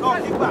 Go,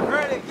 kick back.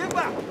 Early, kick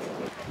back.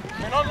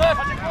 And on left.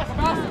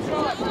 Pass,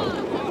 shot.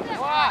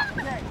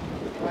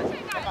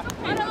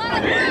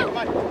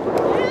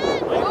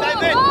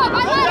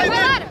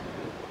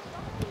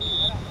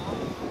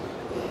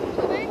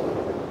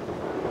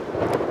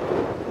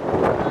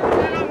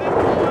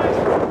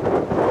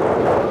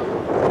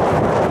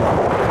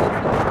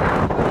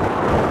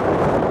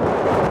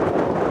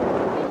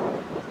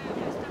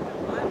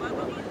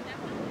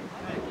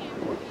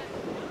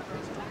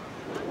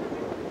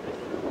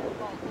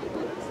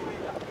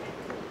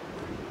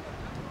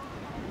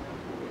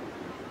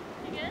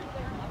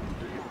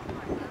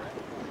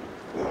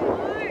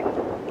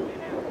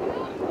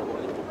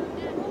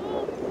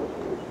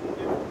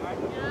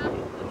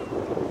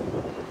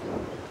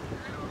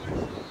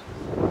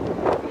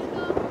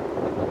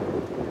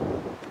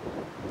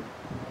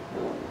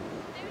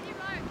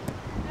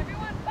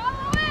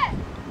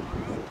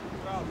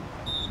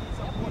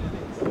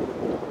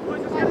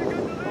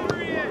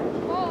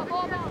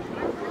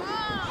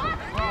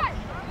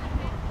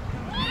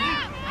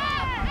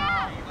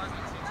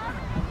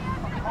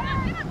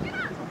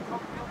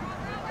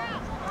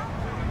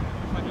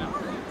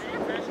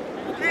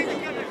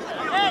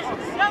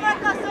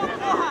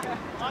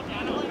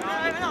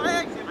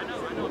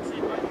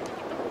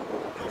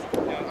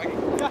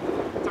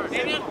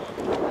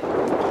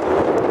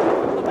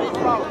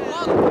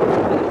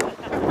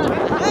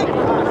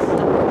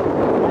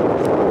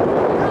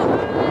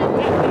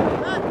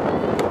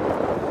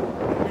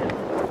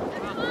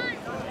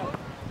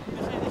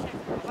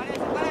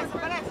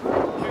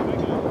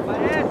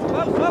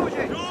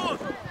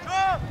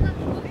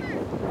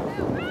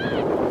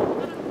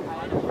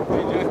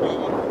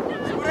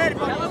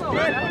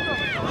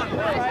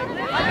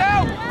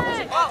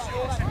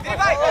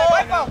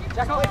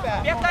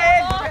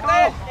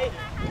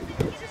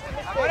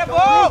 Agora é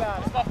bom!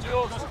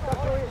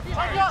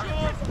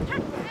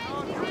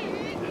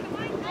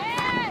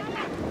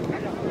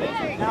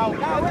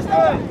 Now it's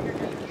good.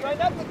 Try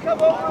not to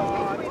come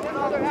over between the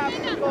other half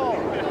of the goal.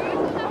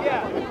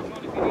 Yeah.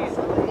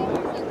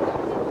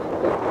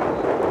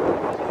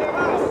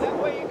 That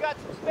way you got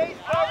some space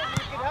forward and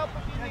you can help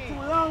if you need.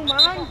 Too long,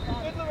 man.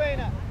 Good,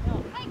 Lorena.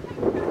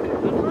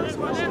 First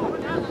one is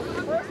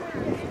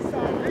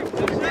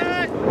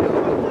inside.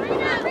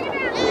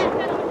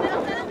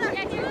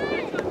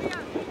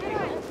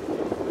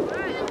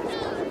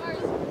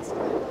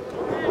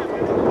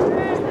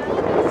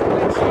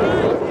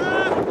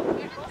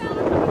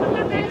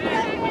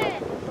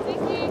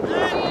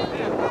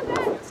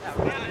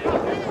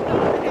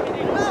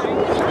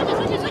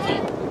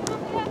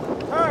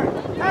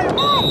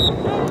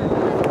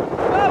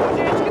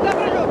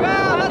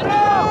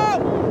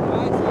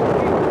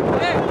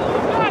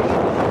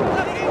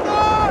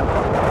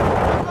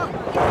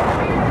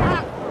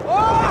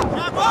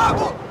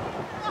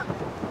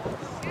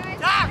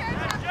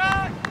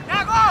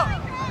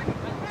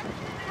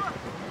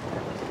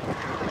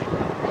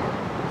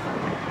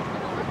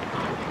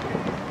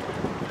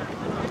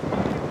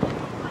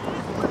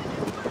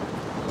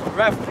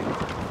 Ref.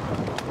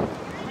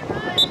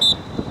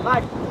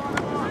 Mike.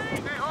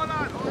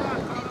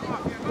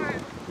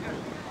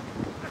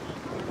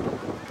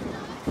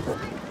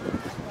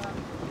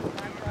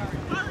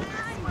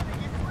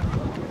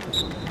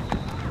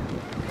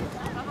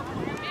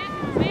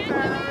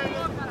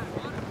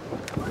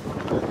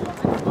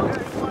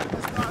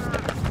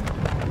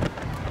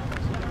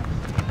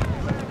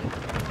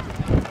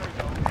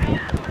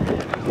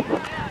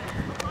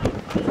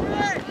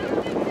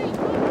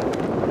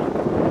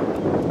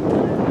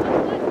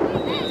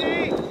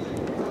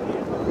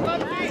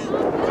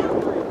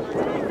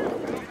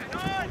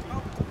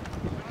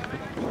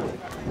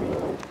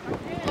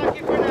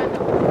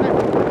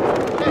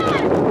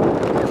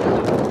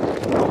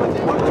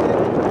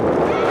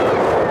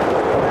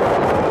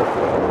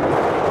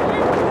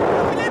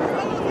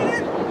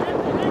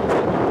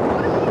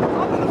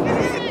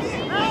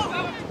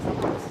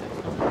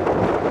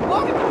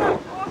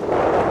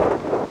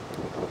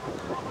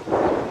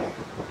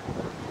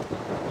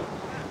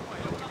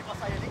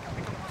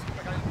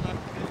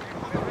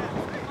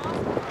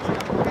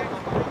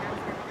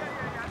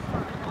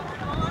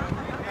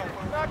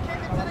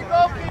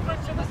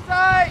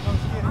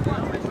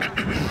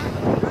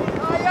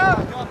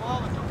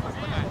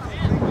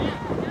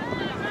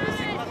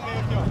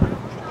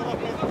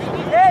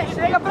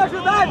 Chega pra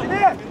ajudar,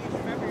 né?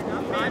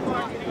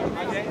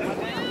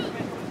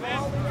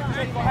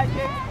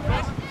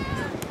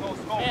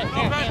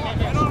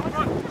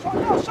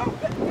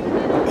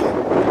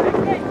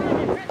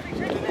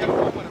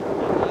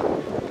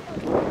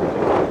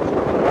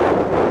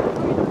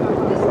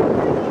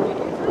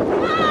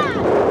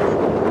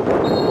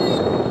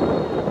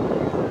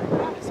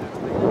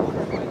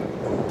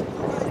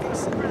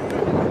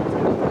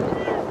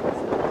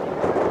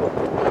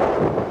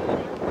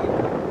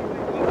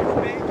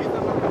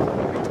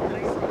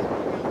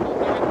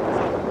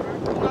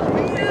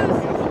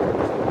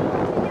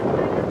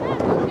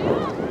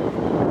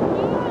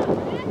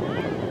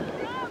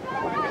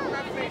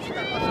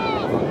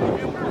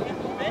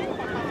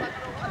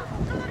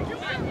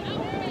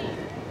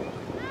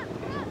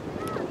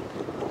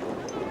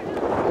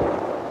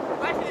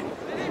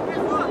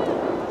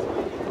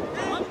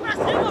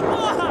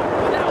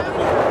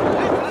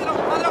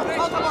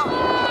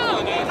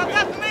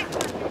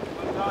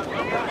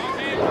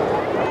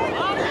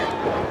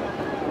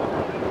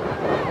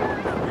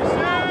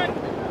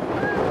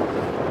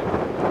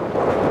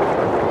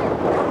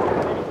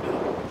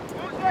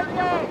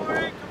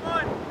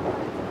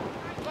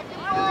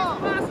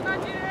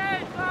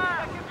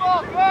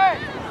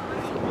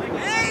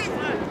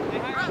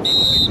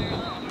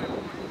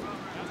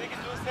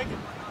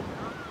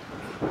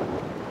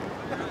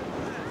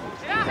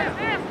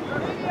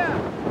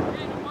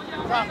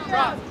 Drop,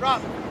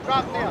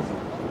 Leah.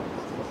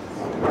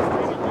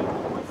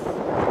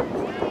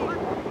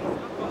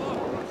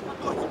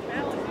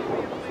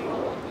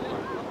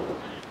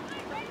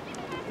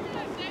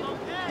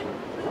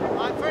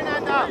 On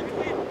Fernanda.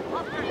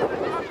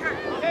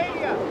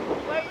 Katia,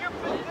 play your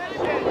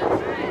position.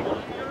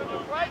 You're on the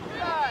right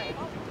side.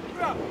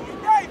 Bro,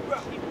 hey, bro.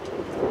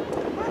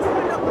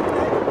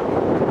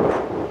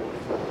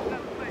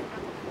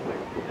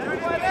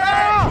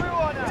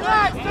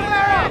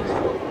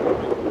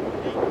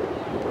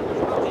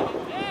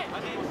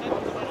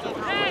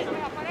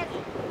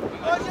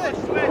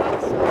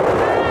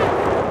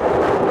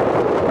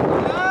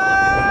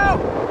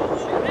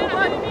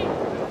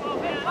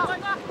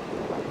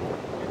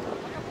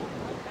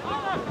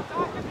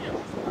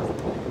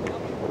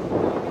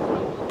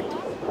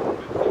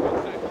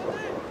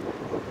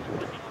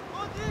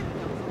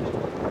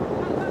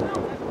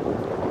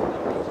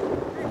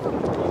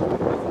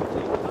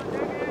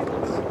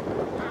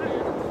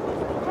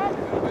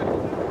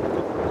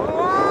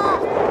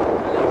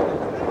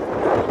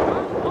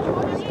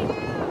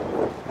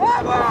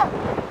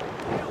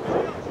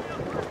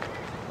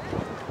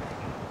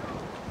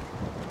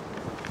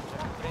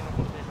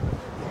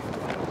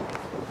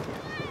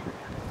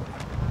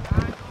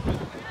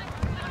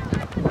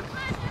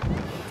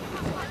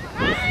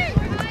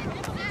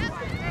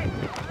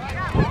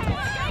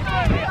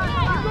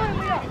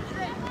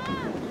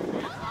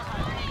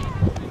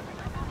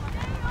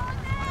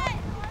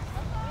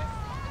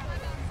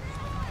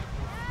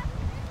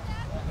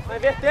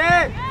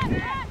 Inverter!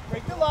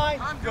 Break the line.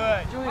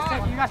 Good. Julius,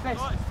 take you got space.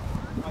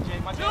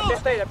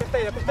 Aperta ele, aperta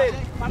ele, aperta ele.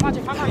 Vai, Mati,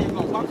 vai, Mati.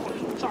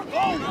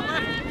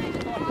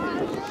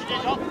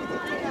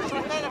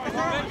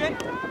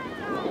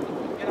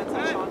 Get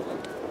outside, Sean.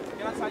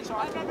 Get outside, Sean.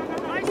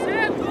 Vai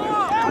cedo!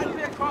 Pode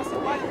ver across the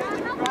body, get to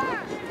the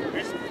ground.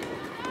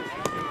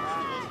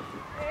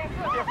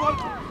 Careful.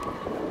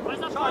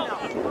 Sean now.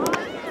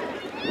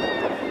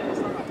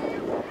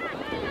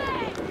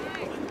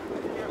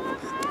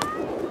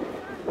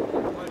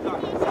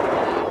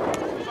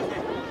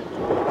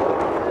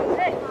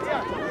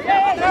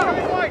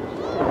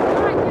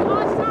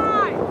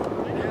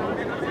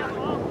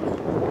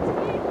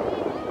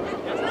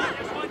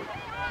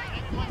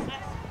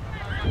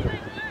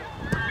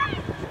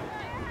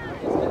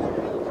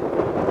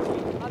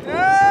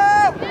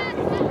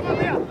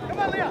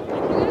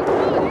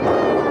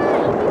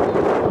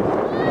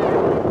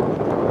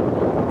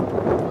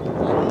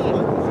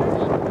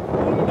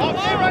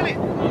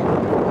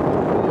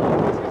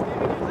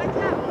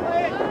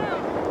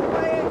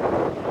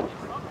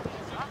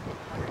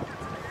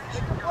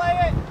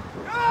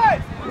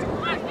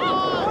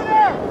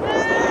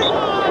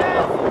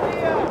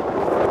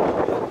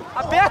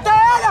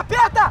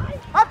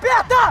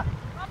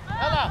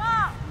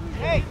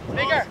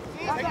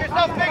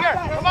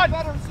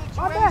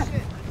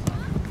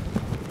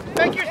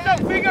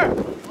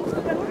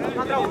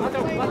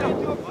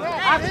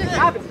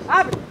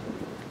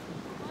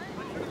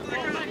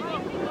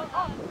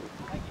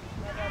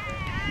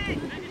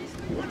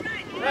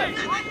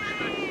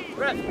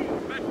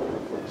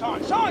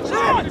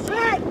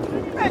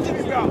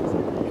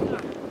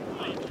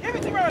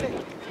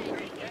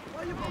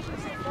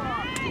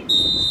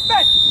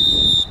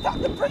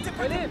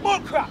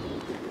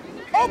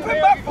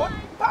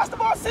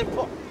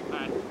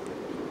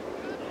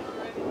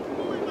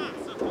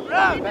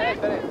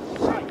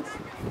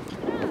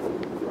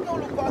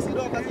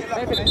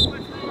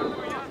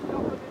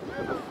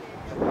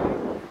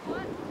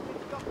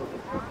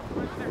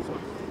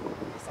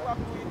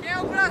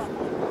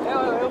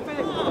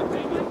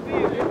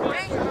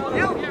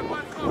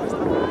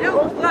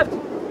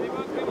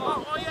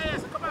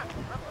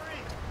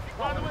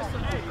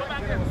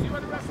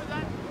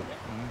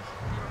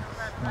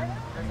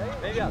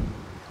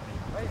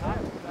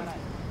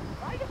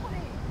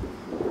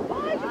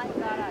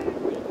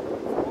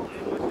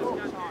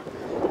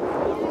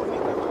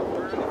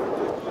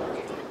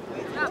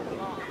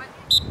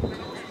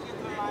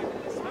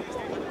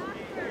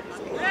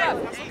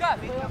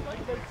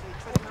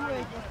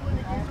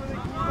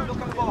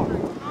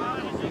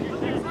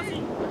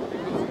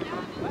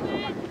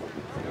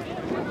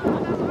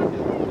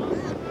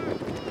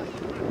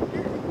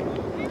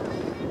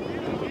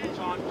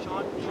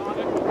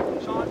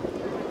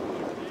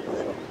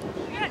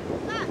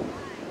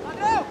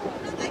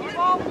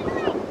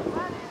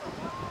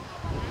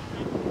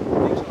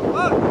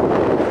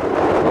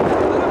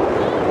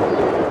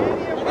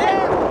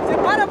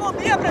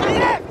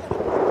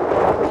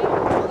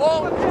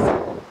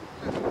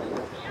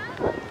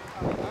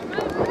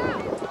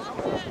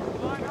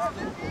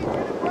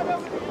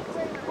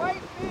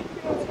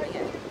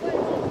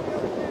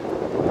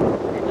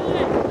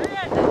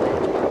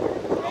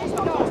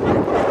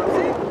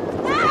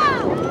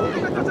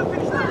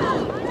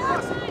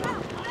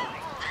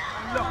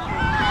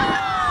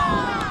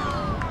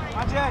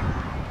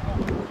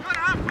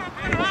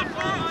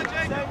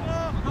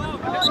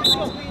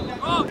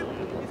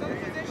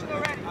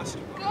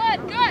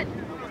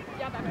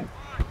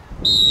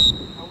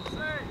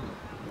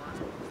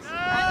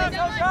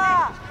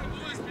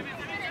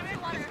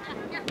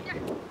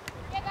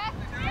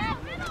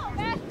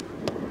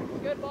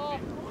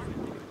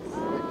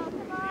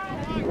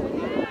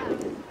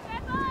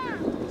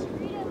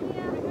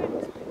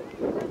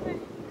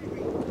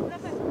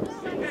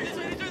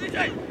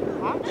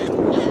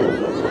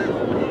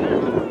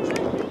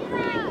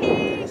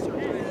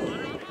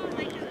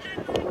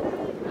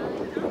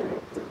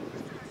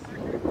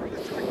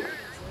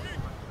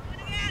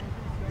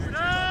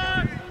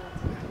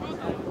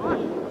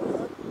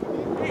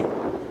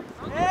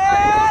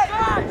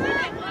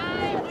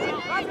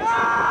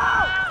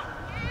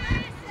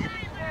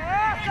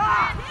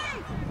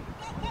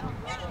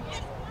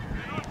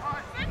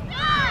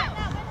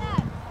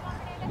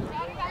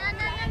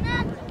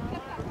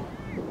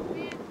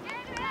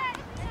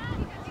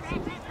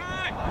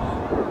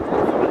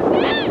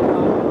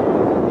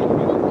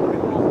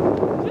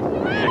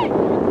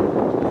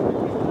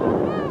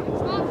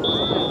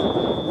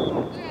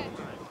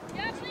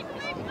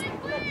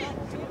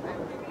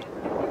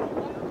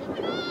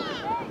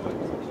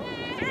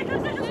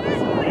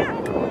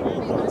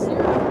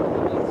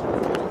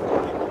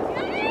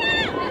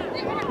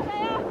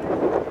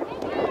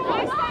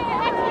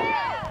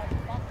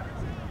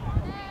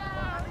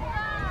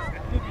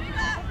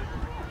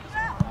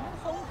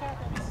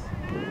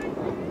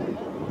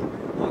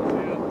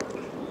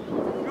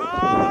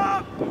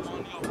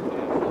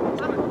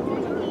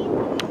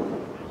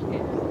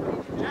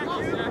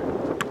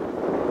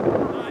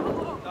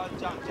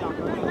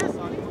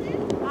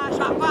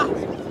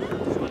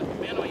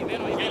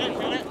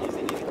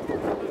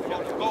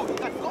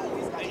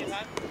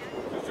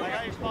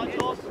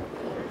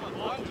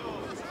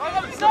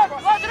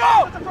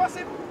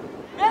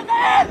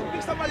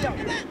 Pick somebody up.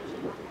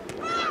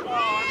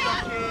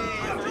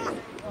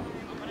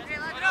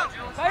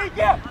 Said,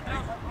 yeah.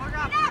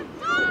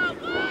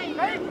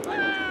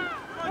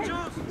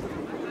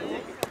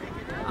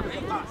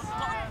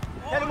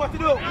 Tell him what to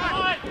do. You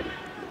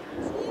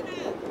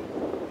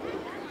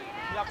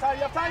have time,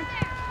 you have time?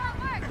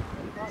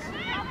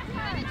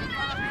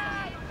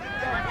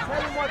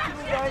 Tell him what to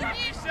do, guys.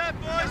 Reset,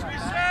 boys,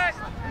 reset.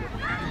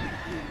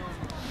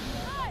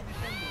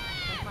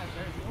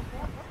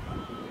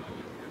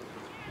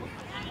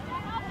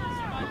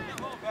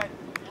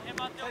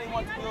 Tell him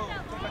what to do.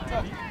 Take a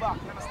turn, keep back,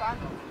 you understand?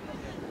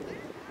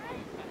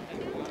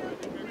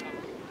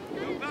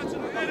 Back to the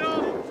middle.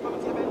 Come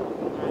to the middle.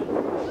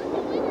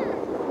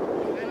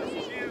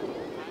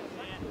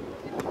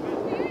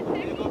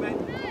 There you go, Ben.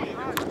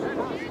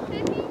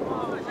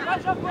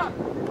 Come on.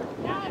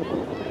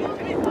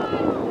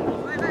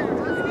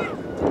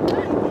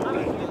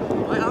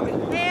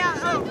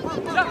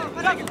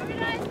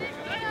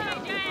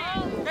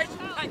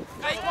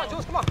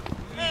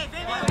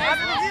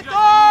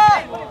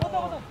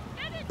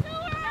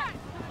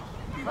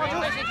 Vai!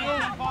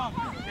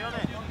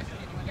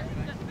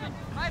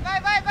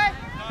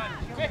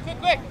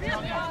 Quick!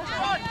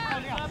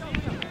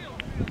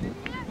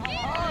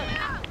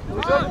 O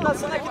jogo tá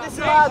sendo aqui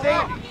desse lado,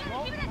 hein?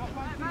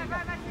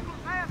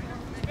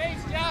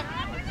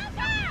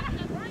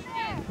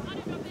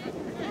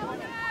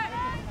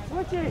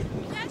 Switch!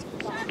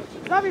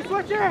 Sabe,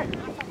 switch!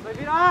 Vai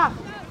virar!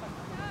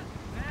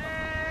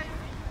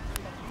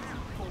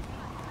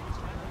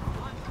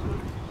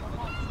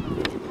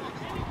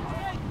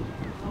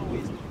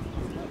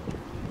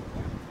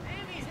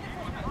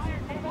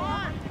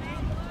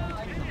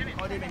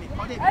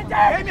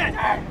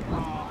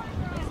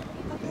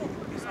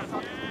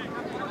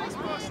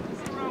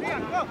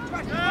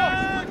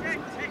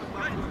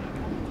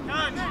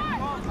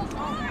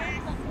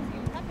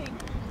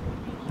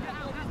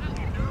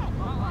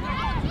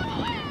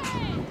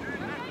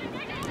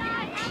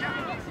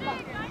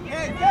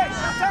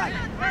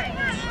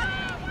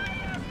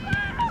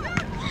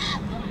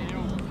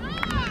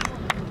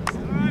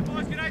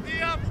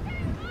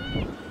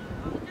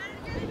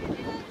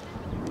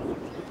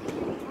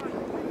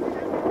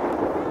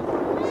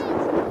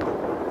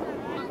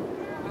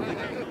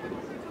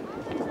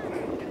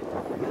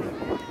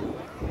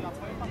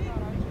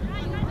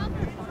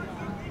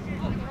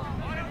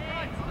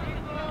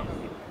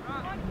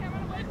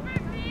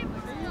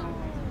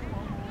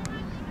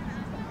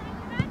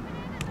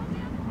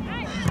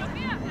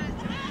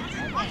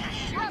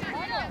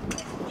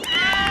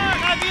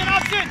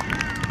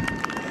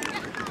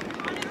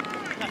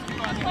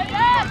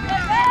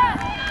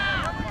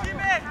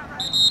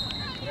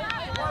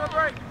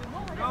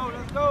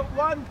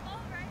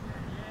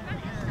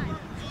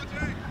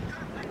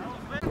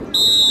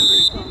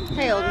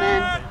 Hey, old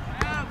man.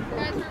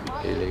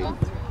 Hey, lady.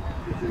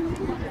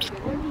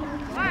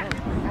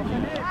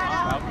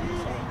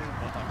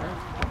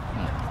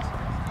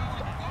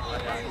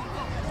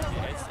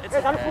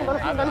 Dá no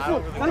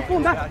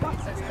fundo, dá.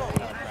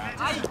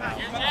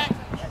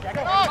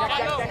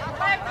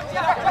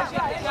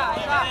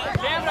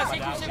 Lembra,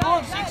 5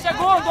 segundos! 5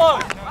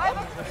 segundos!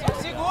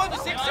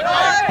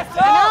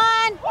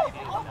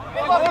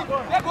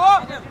 Pegou!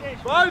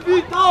 Vai,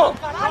 Vitor!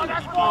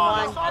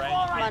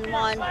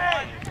 One.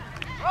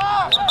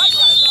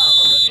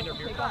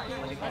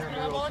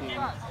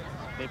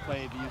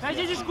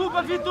 Pede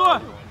desculpa,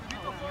 Vitor!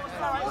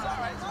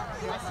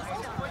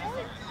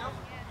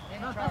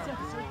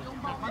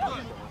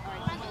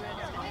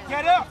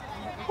 Get up!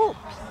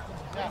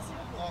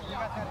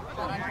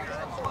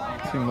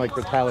 Seemed like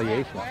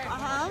retaliation.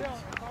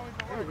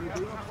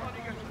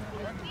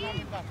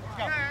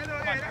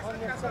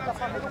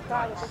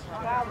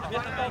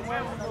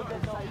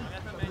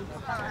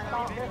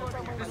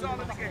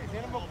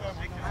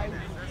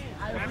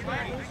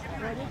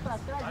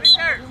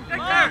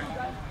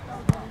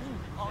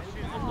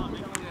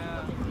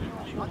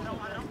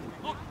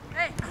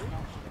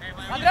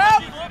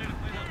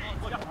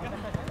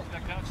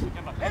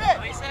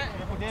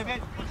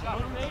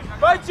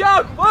 Vai,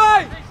 Thiago,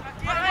 vai!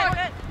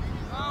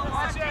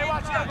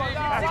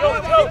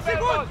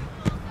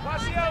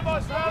 Watch the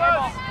elbows,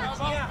 fellas.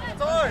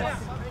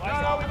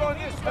 No, we're going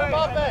this way.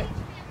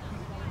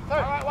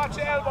 Alright, watch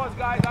your elbows,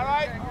 guys,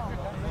 alright?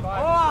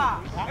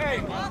 Hey,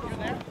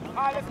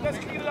 alright, let's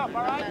clean it up,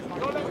 alright?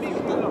 Don't let me clean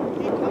it up.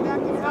 Come back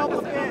to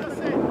elbow pins.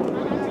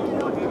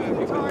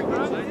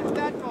 It's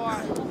that far.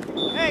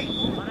 Hey,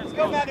 let's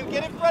go, Manu.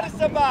 Get in front of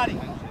somebody. We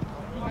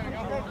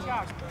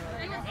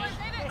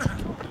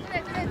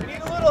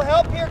need a little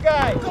help here,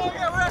 guys.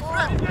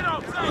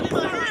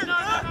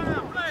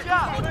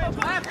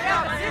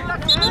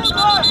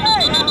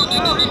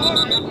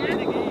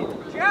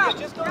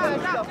 Just don't let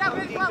yourself go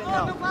deep and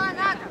help.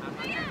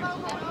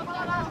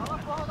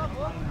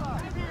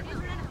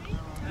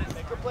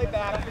 Make her play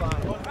back,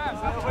 fine.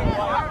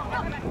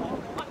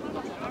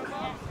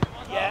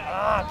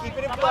 Yeah, keep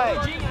it in play.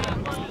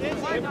 This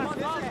is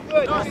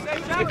good.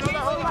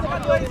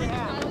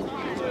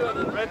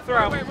 Good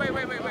throw. Wait. Good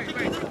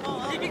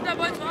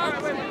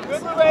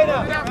Lorena.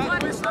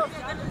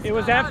 It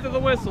was after the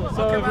whistle,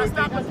 so Okay, it well, would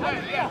stop be... the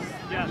play. Yes.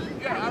 Yes.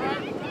 Yeah, all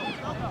right.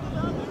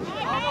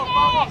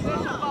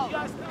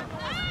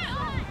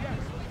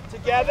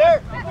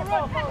 Together. That's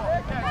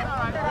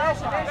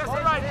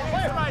all right.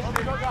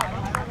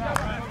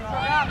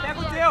 Pega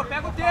o teu,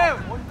 pega o teu.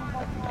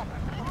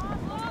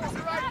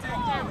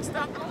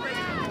 Stop the play.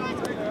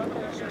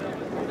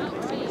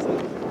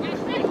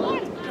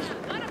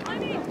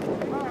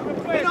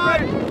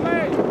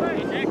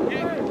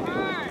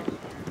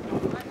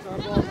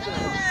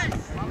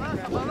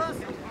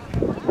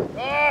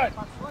 Good.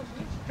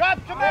 Drop,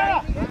 Camilla.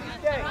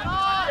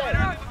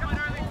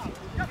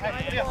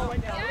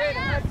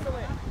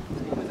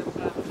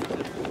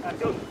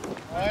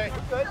 Hey,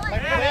 good.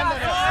 Good.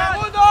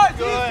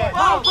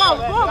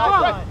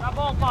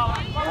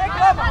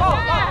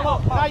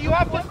 Now you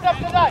have to step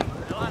to that.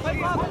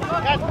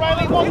 That's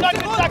Riley. Well done,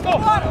 good tackle.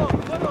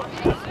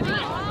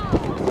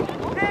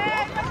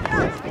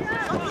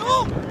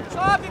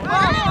 Sobe,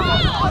 vai.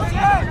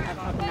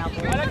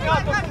 Olha aqui, ó.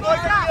 Tô com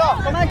dois aqui, ó.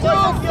 Tô com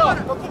dois aqui, ó.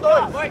 Tô com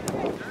dois.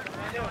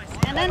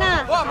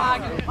 Boa,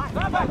 Magno.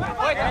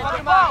 Oi, tá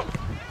demais.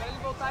 Pra ele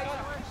voltar aí.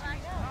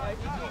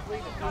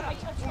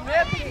 O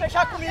medo tem que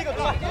fechar comigo, eu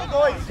tô com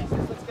dois.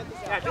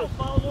 Cadê o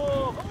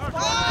Paulo?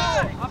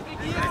 A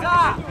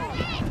preguiça.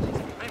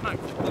 Vem,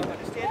 Marcos.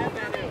 Stand up,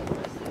 Manu.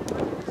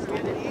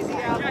 Stand it easy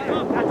out there.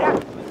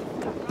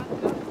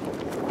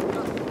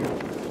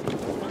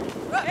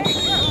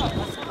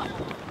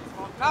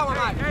 Calma,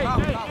 Magno.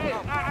 Calma.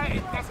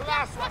 That's the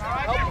last one, all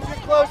right? Help us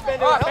get close,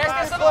 Manu. Ó, Help presta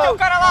us get atenção no teu close.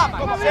 cara lá,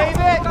 Magno. Save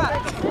it.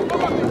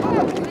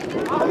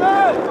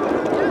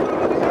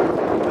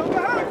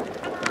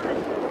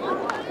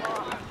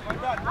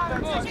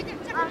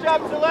 Good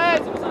job,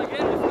 Celeste.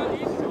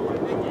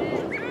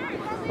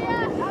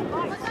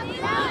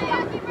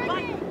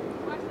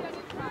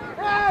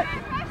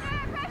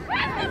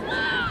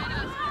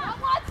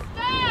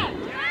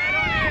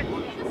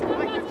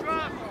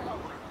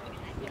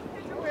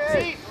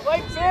 See,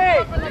 like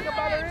big. Like a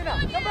ballerina.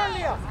 Come on,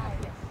 Leah.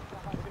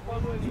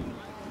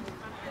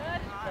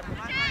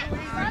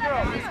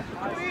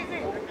 Easy.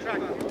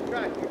 Track.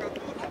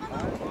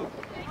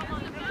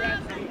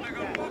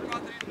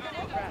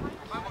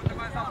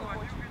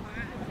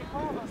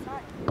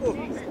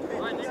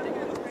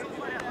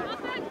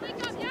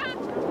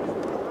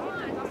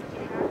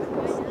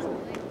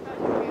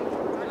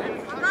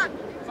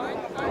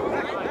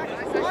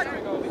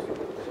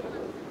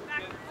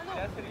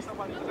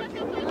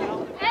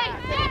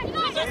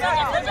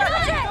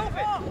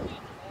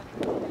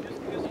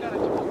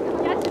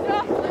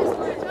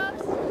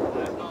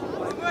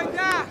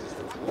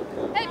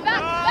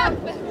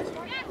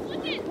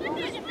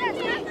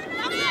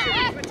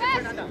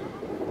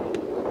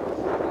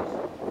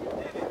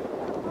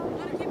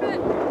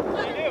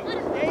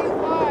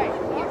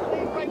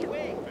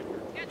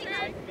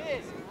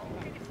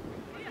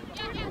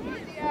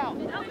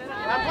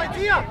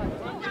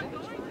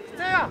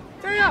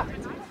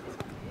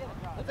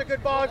 That's a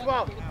good ball as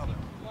well.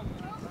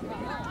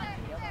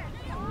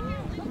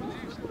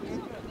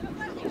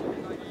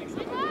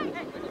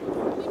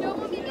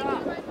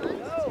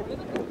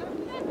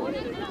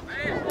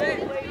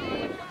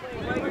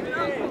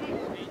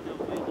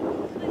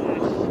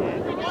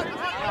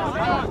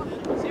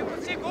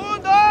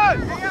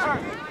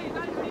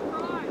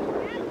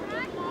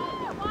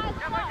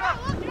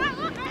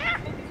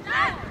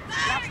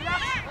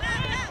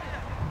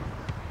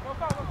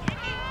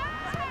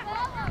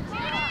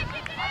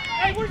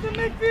 Hey, where's the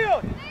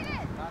midfield?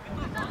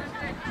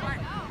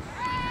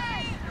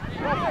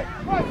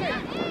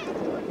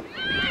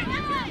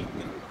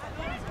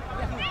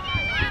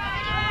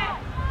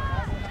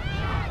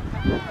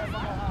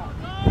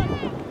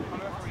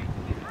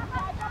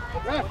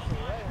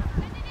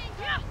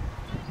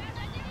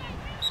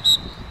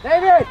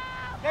 David!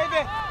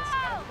 David!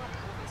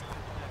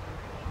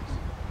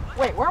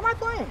 Wait, where am I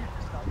playing?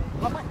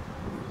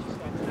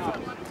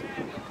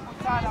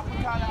 Puntala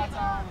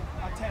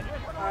at 10.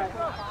 All right.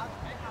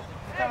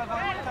 Tyler, go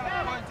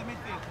into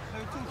midfield.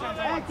 There are 2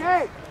 chances. Hey,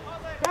 Kate!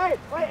 Kate!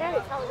 Wait, hey!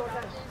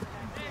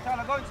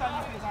 Tyler, go inside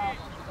midfield.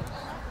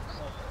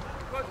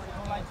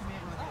 Don't lie to me,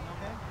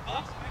 okay? Don't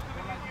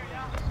lie to me.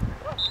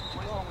 What's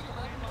wrong with you?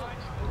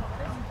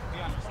 Be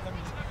honest. Let me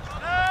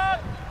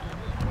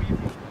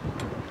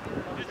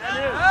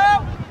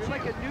You're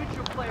like a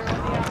neutral player on the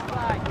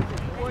outside. You're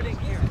just supporting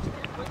here.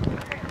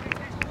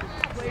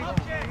 Play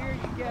here,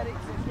 you get it, you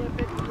flip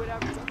it, do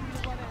whatever. You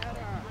just want to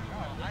header.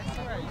 I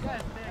swear, you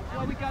guys, that's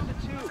why we got the 2.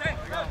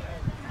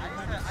 I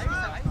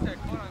used to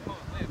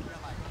quote-unquote live.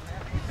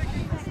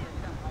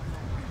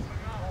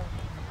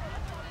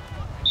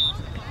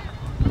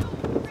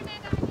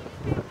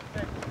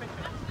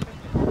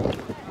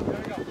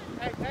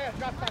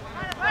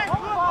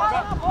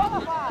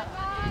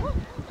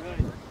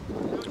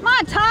 Come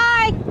on,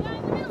 Ty!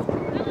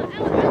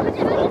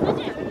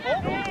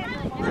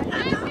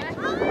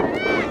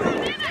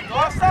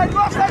 Go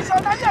outside,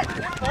 son, not yet.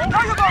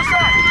 Now you go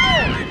outside.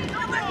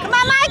 Come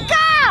on,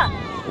 Micah!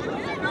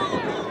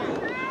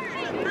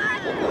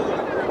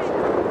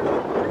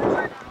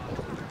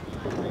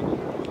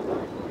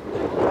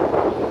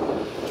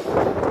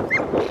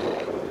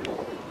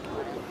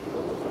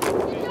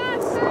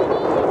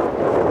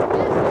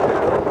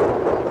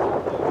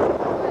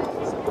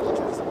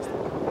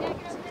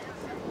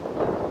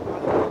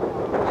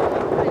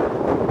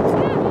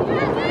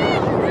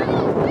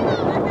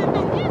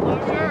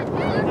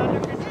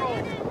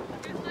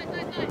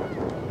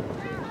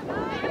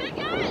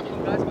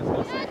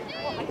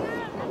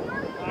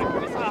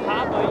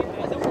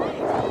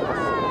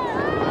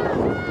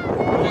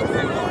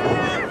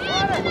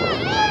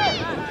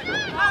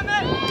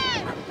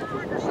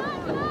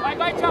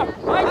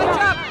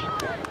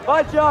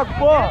 Chuck,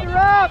 ball. Hands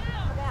are up.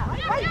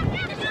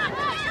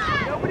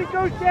 Nobody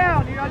goes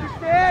down, you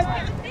understand?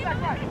 Good,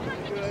 man.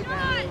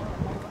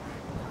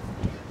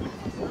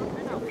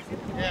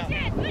 Yeah.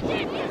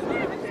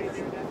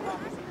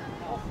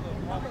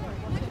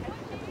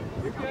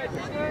 You're good,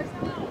 you're good.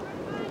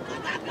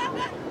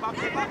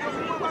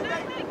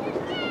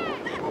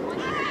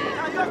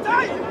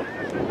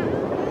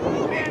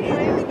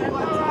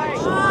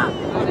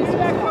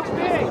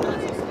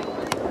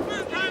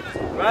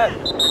 Vai.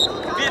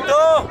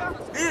 Vitor!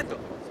 Vitor!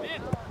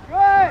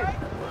 Good!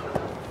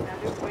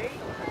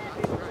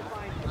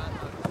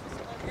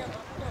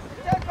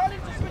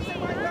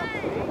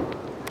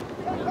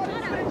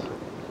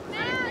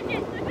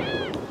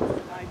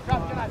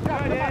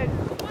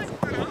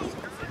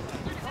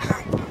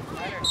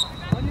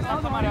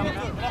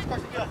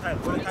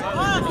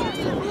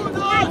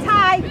 That's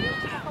high.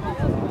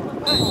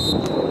 Let's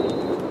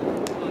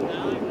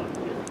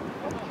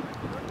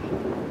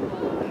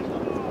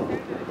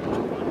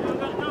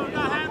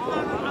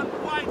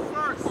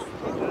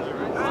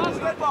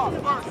go!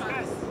 Come on!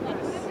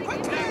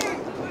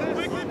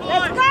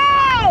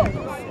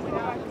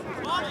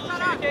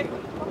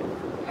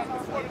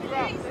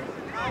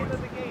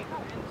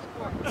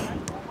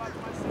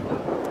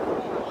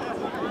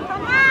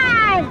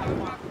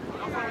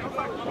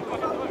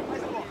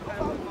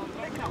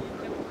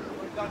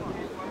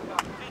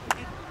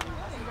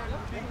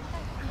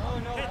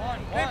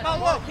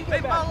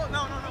 Vem, Paulo!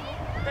 Não, não, não.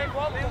 Tem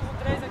igual, tem um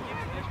 3 aqui.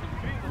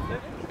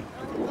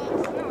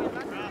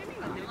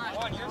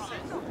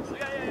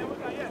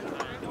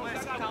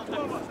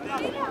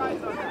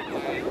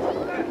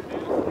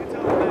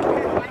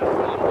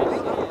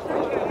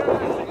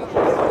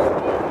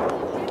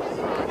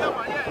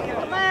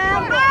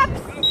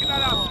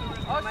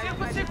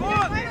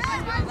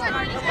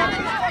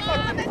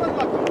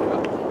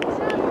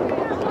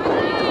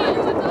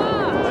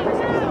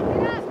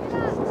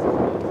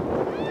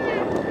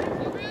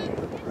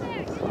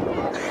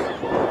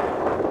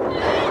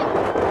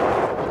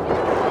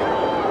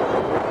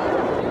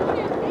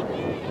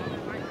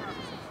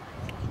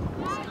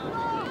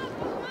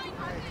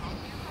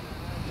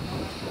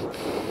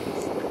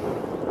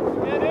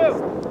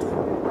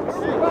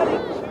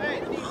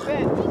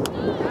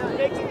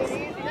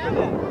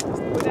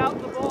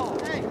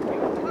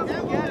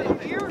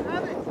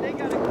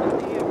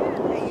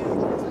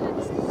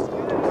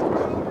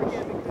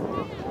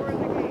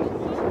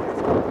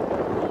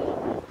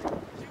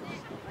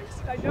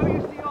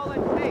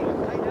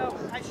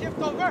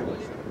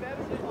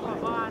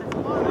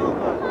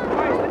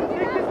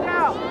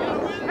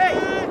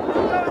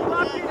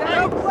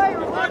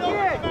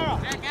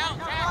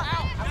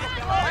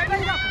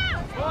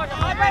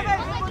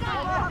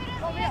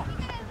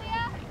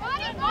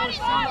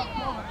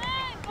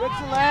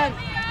 Switzerland.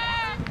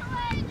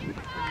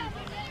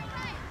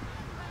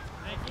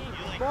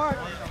 Smart.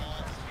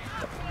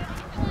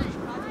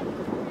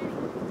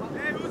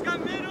 Hey, who's got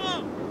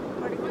middle?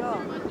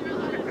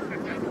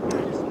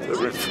 They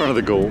were in front of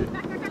the goal.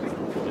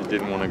 Just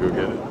didn't want to go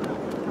get it.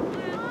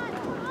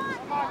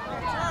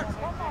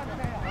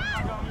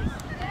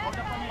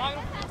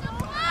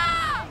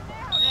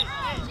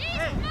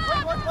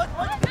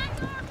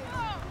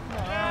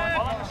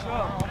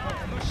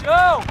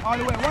 All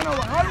the way,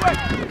 101, all the way.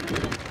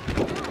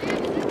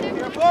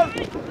 Careful.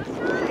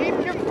 Keep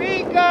your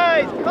feet,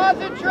 guys.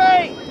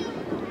 Concentrate.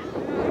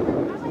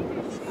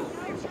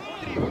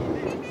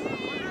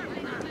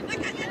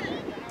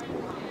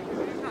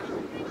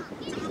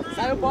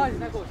 Saiu, pode,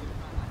 né, coach?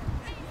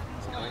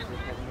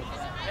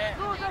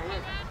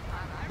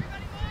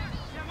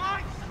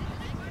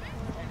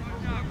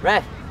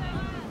 Ref.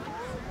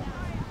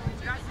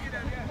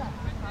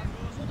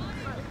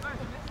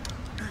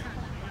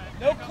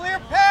 No clear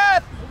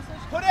path.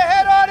 Put a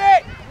head on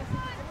it.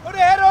 Put a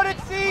head on it,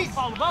 Cease.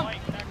 Let's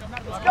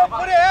go,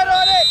 put a head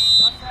on it.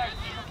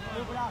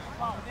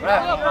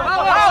 Ref.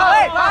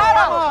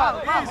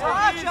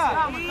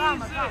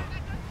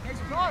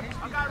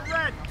 I got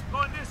red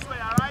going this way,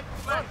 all right?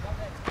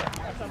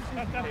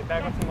 Hey,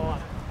 back up to the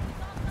line.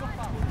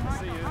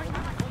 See you.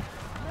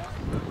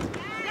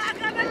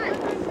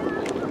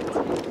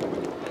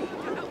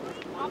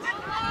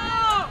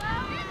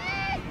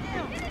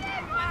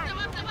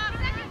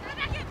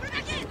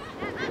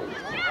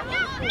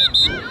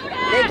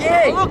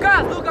 Peguei!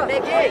 Lucas!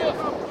 Peguei!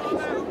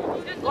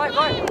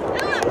 Corre!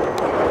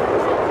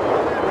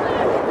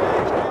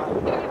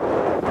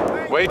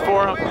 Wait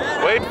for him.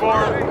 Wait for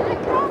him.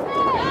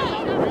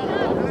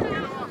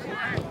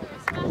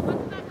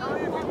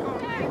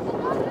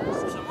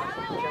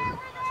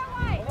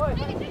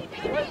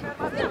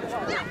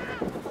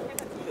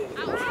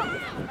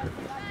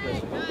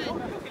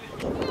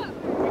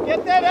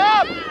 Get that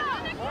up.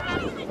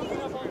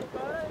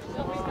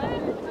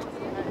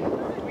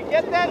 We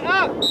get that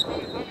up.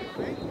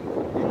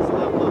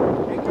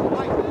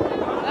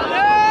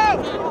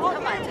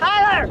 Come on,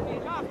 Tyler!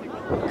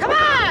 Come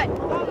on!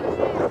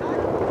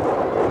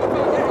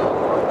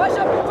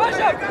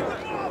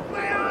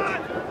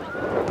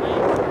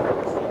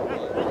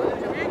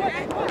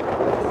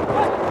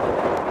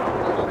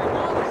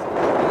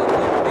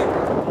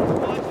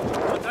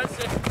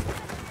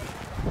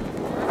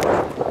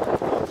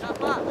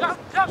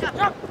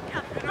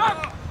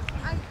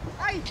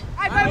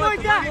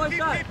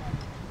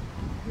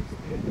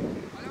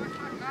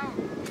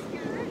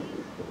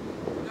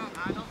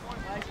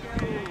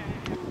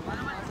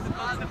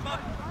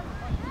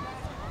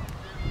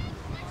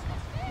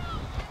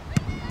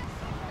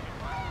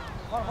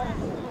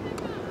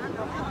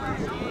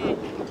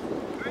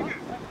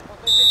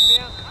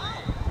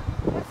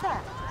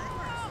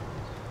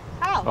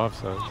 foul.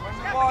 Offside.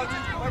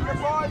 When the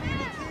ball leaves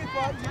the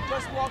keeper, you're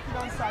just walking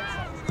on side.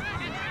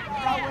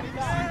 Now when you see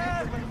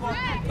it, when the ball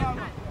kicks down,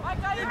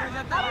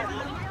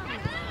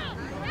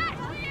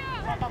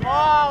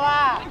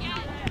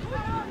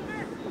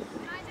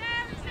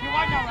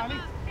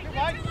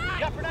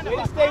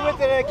 Stay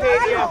with it,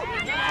 Acadia.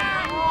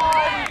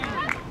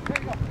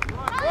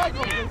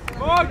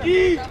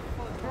 Marky!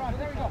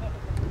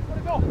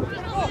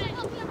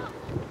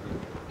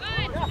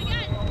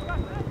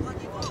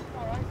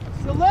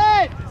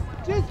 Salette,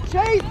 just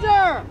chase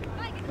her.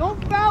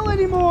 Don't foul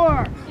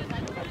anymore.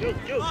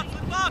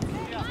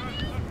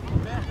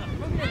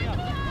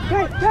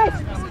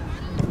 Catch.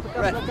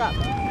 Look up.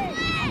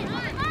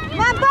 Come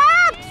on,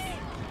 Bobs!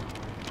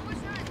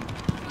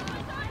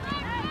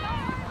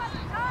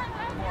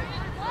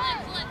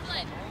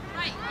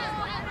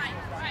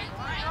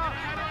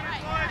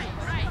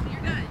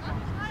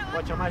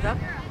 Watch on my shot.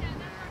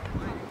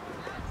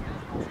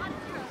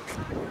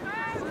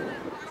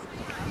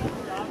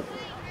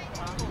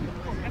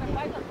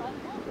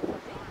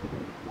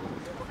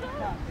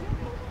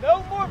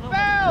 No more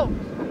fouls.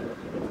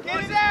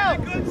 Get it out.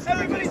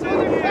 Everybody's on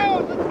their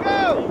toes. Let's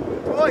go.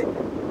 Boy.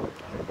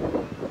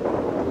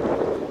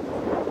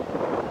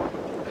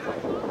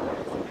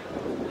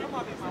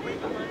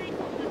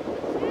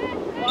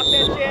 Lock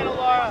that channel,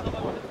 Laura.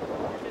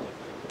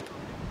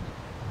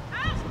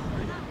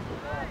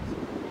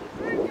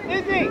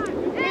 Izzy,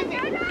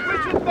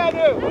 switch with Benu.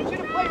 I want you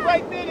to play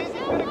right mid.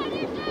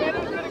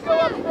 Benu's gonna go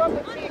up front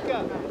with Tika.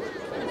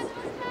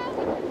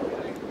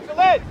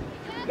 Salette,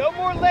 no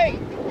more late.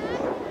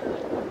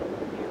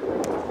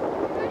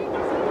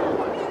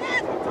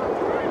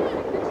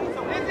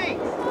 Izzy,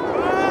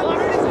 lock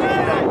this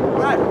channel.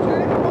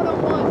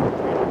 One-on-one.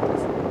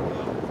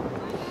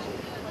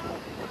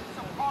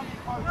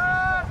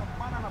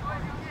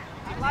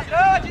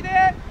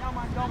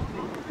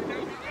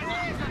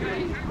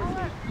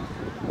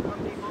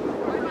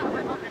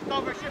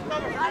 Shift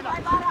over.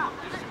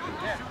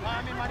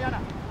 Mariana.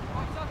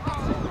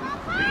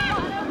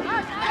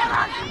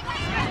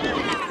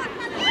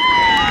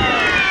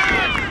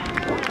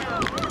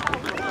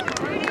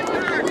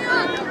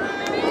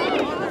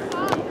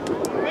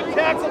 Good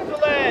tackle,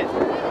 Salette.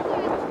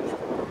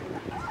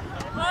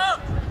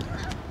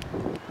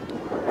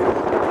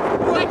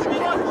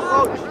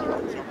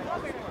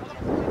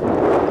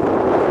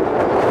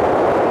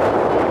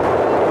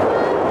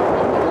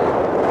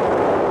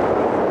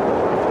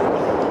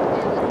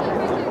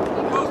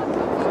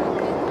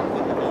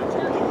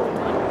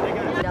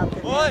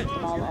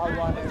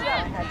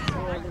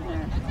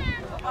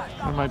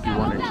 There might be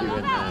one or two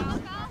in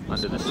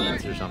under the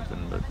seats or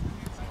something, but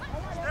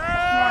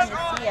More on the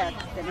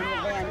CX than in the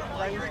van because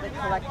I usually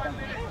collect them.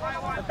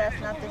 But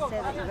that's not to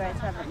say that you guys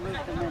haven't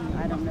moved them and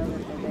I don't know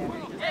that they're there.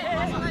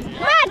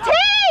 Come on, T!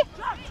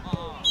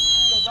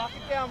 Lock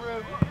it down,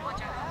 Rube.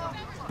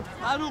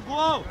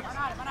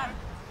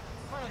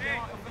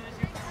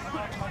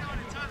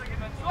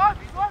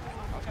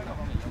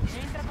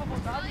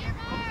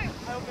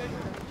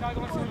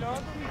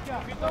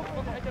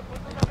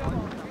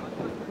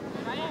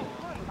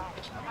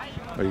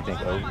 what do you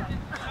think? Over?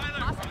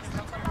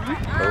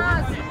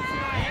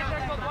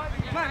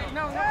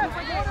 Não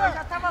foi de eu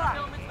já tava lá.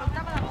 Eu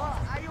tava na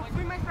bola. Aí eu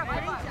fui mais pra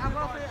frente, a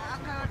bola foi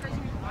atrás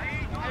de mim.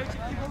 Aí eu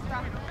tive que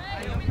voltar.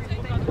 Aí eu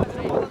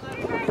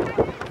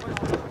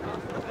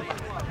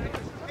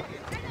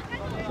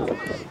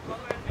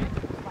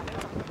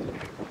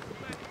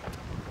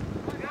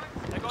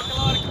é igual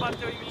aquela hora que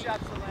bateu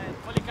imediato, né?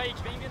 Falei,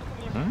 Kaique, vem vindo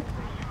comigo.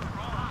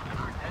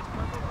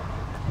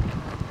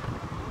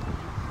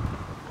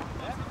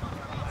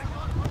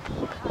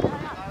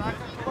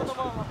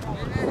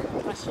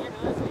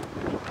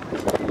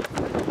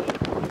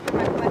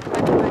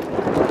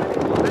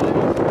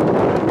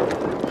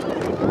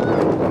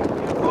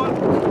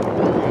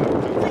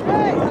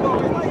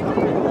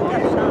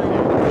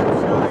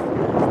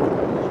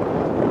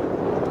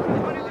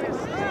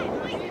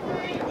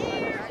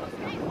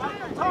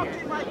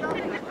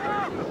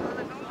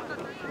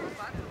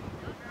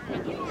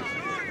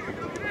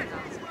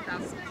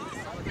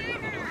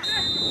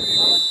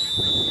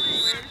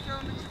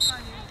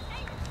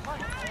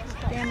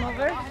 Game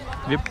over?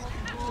 Yep.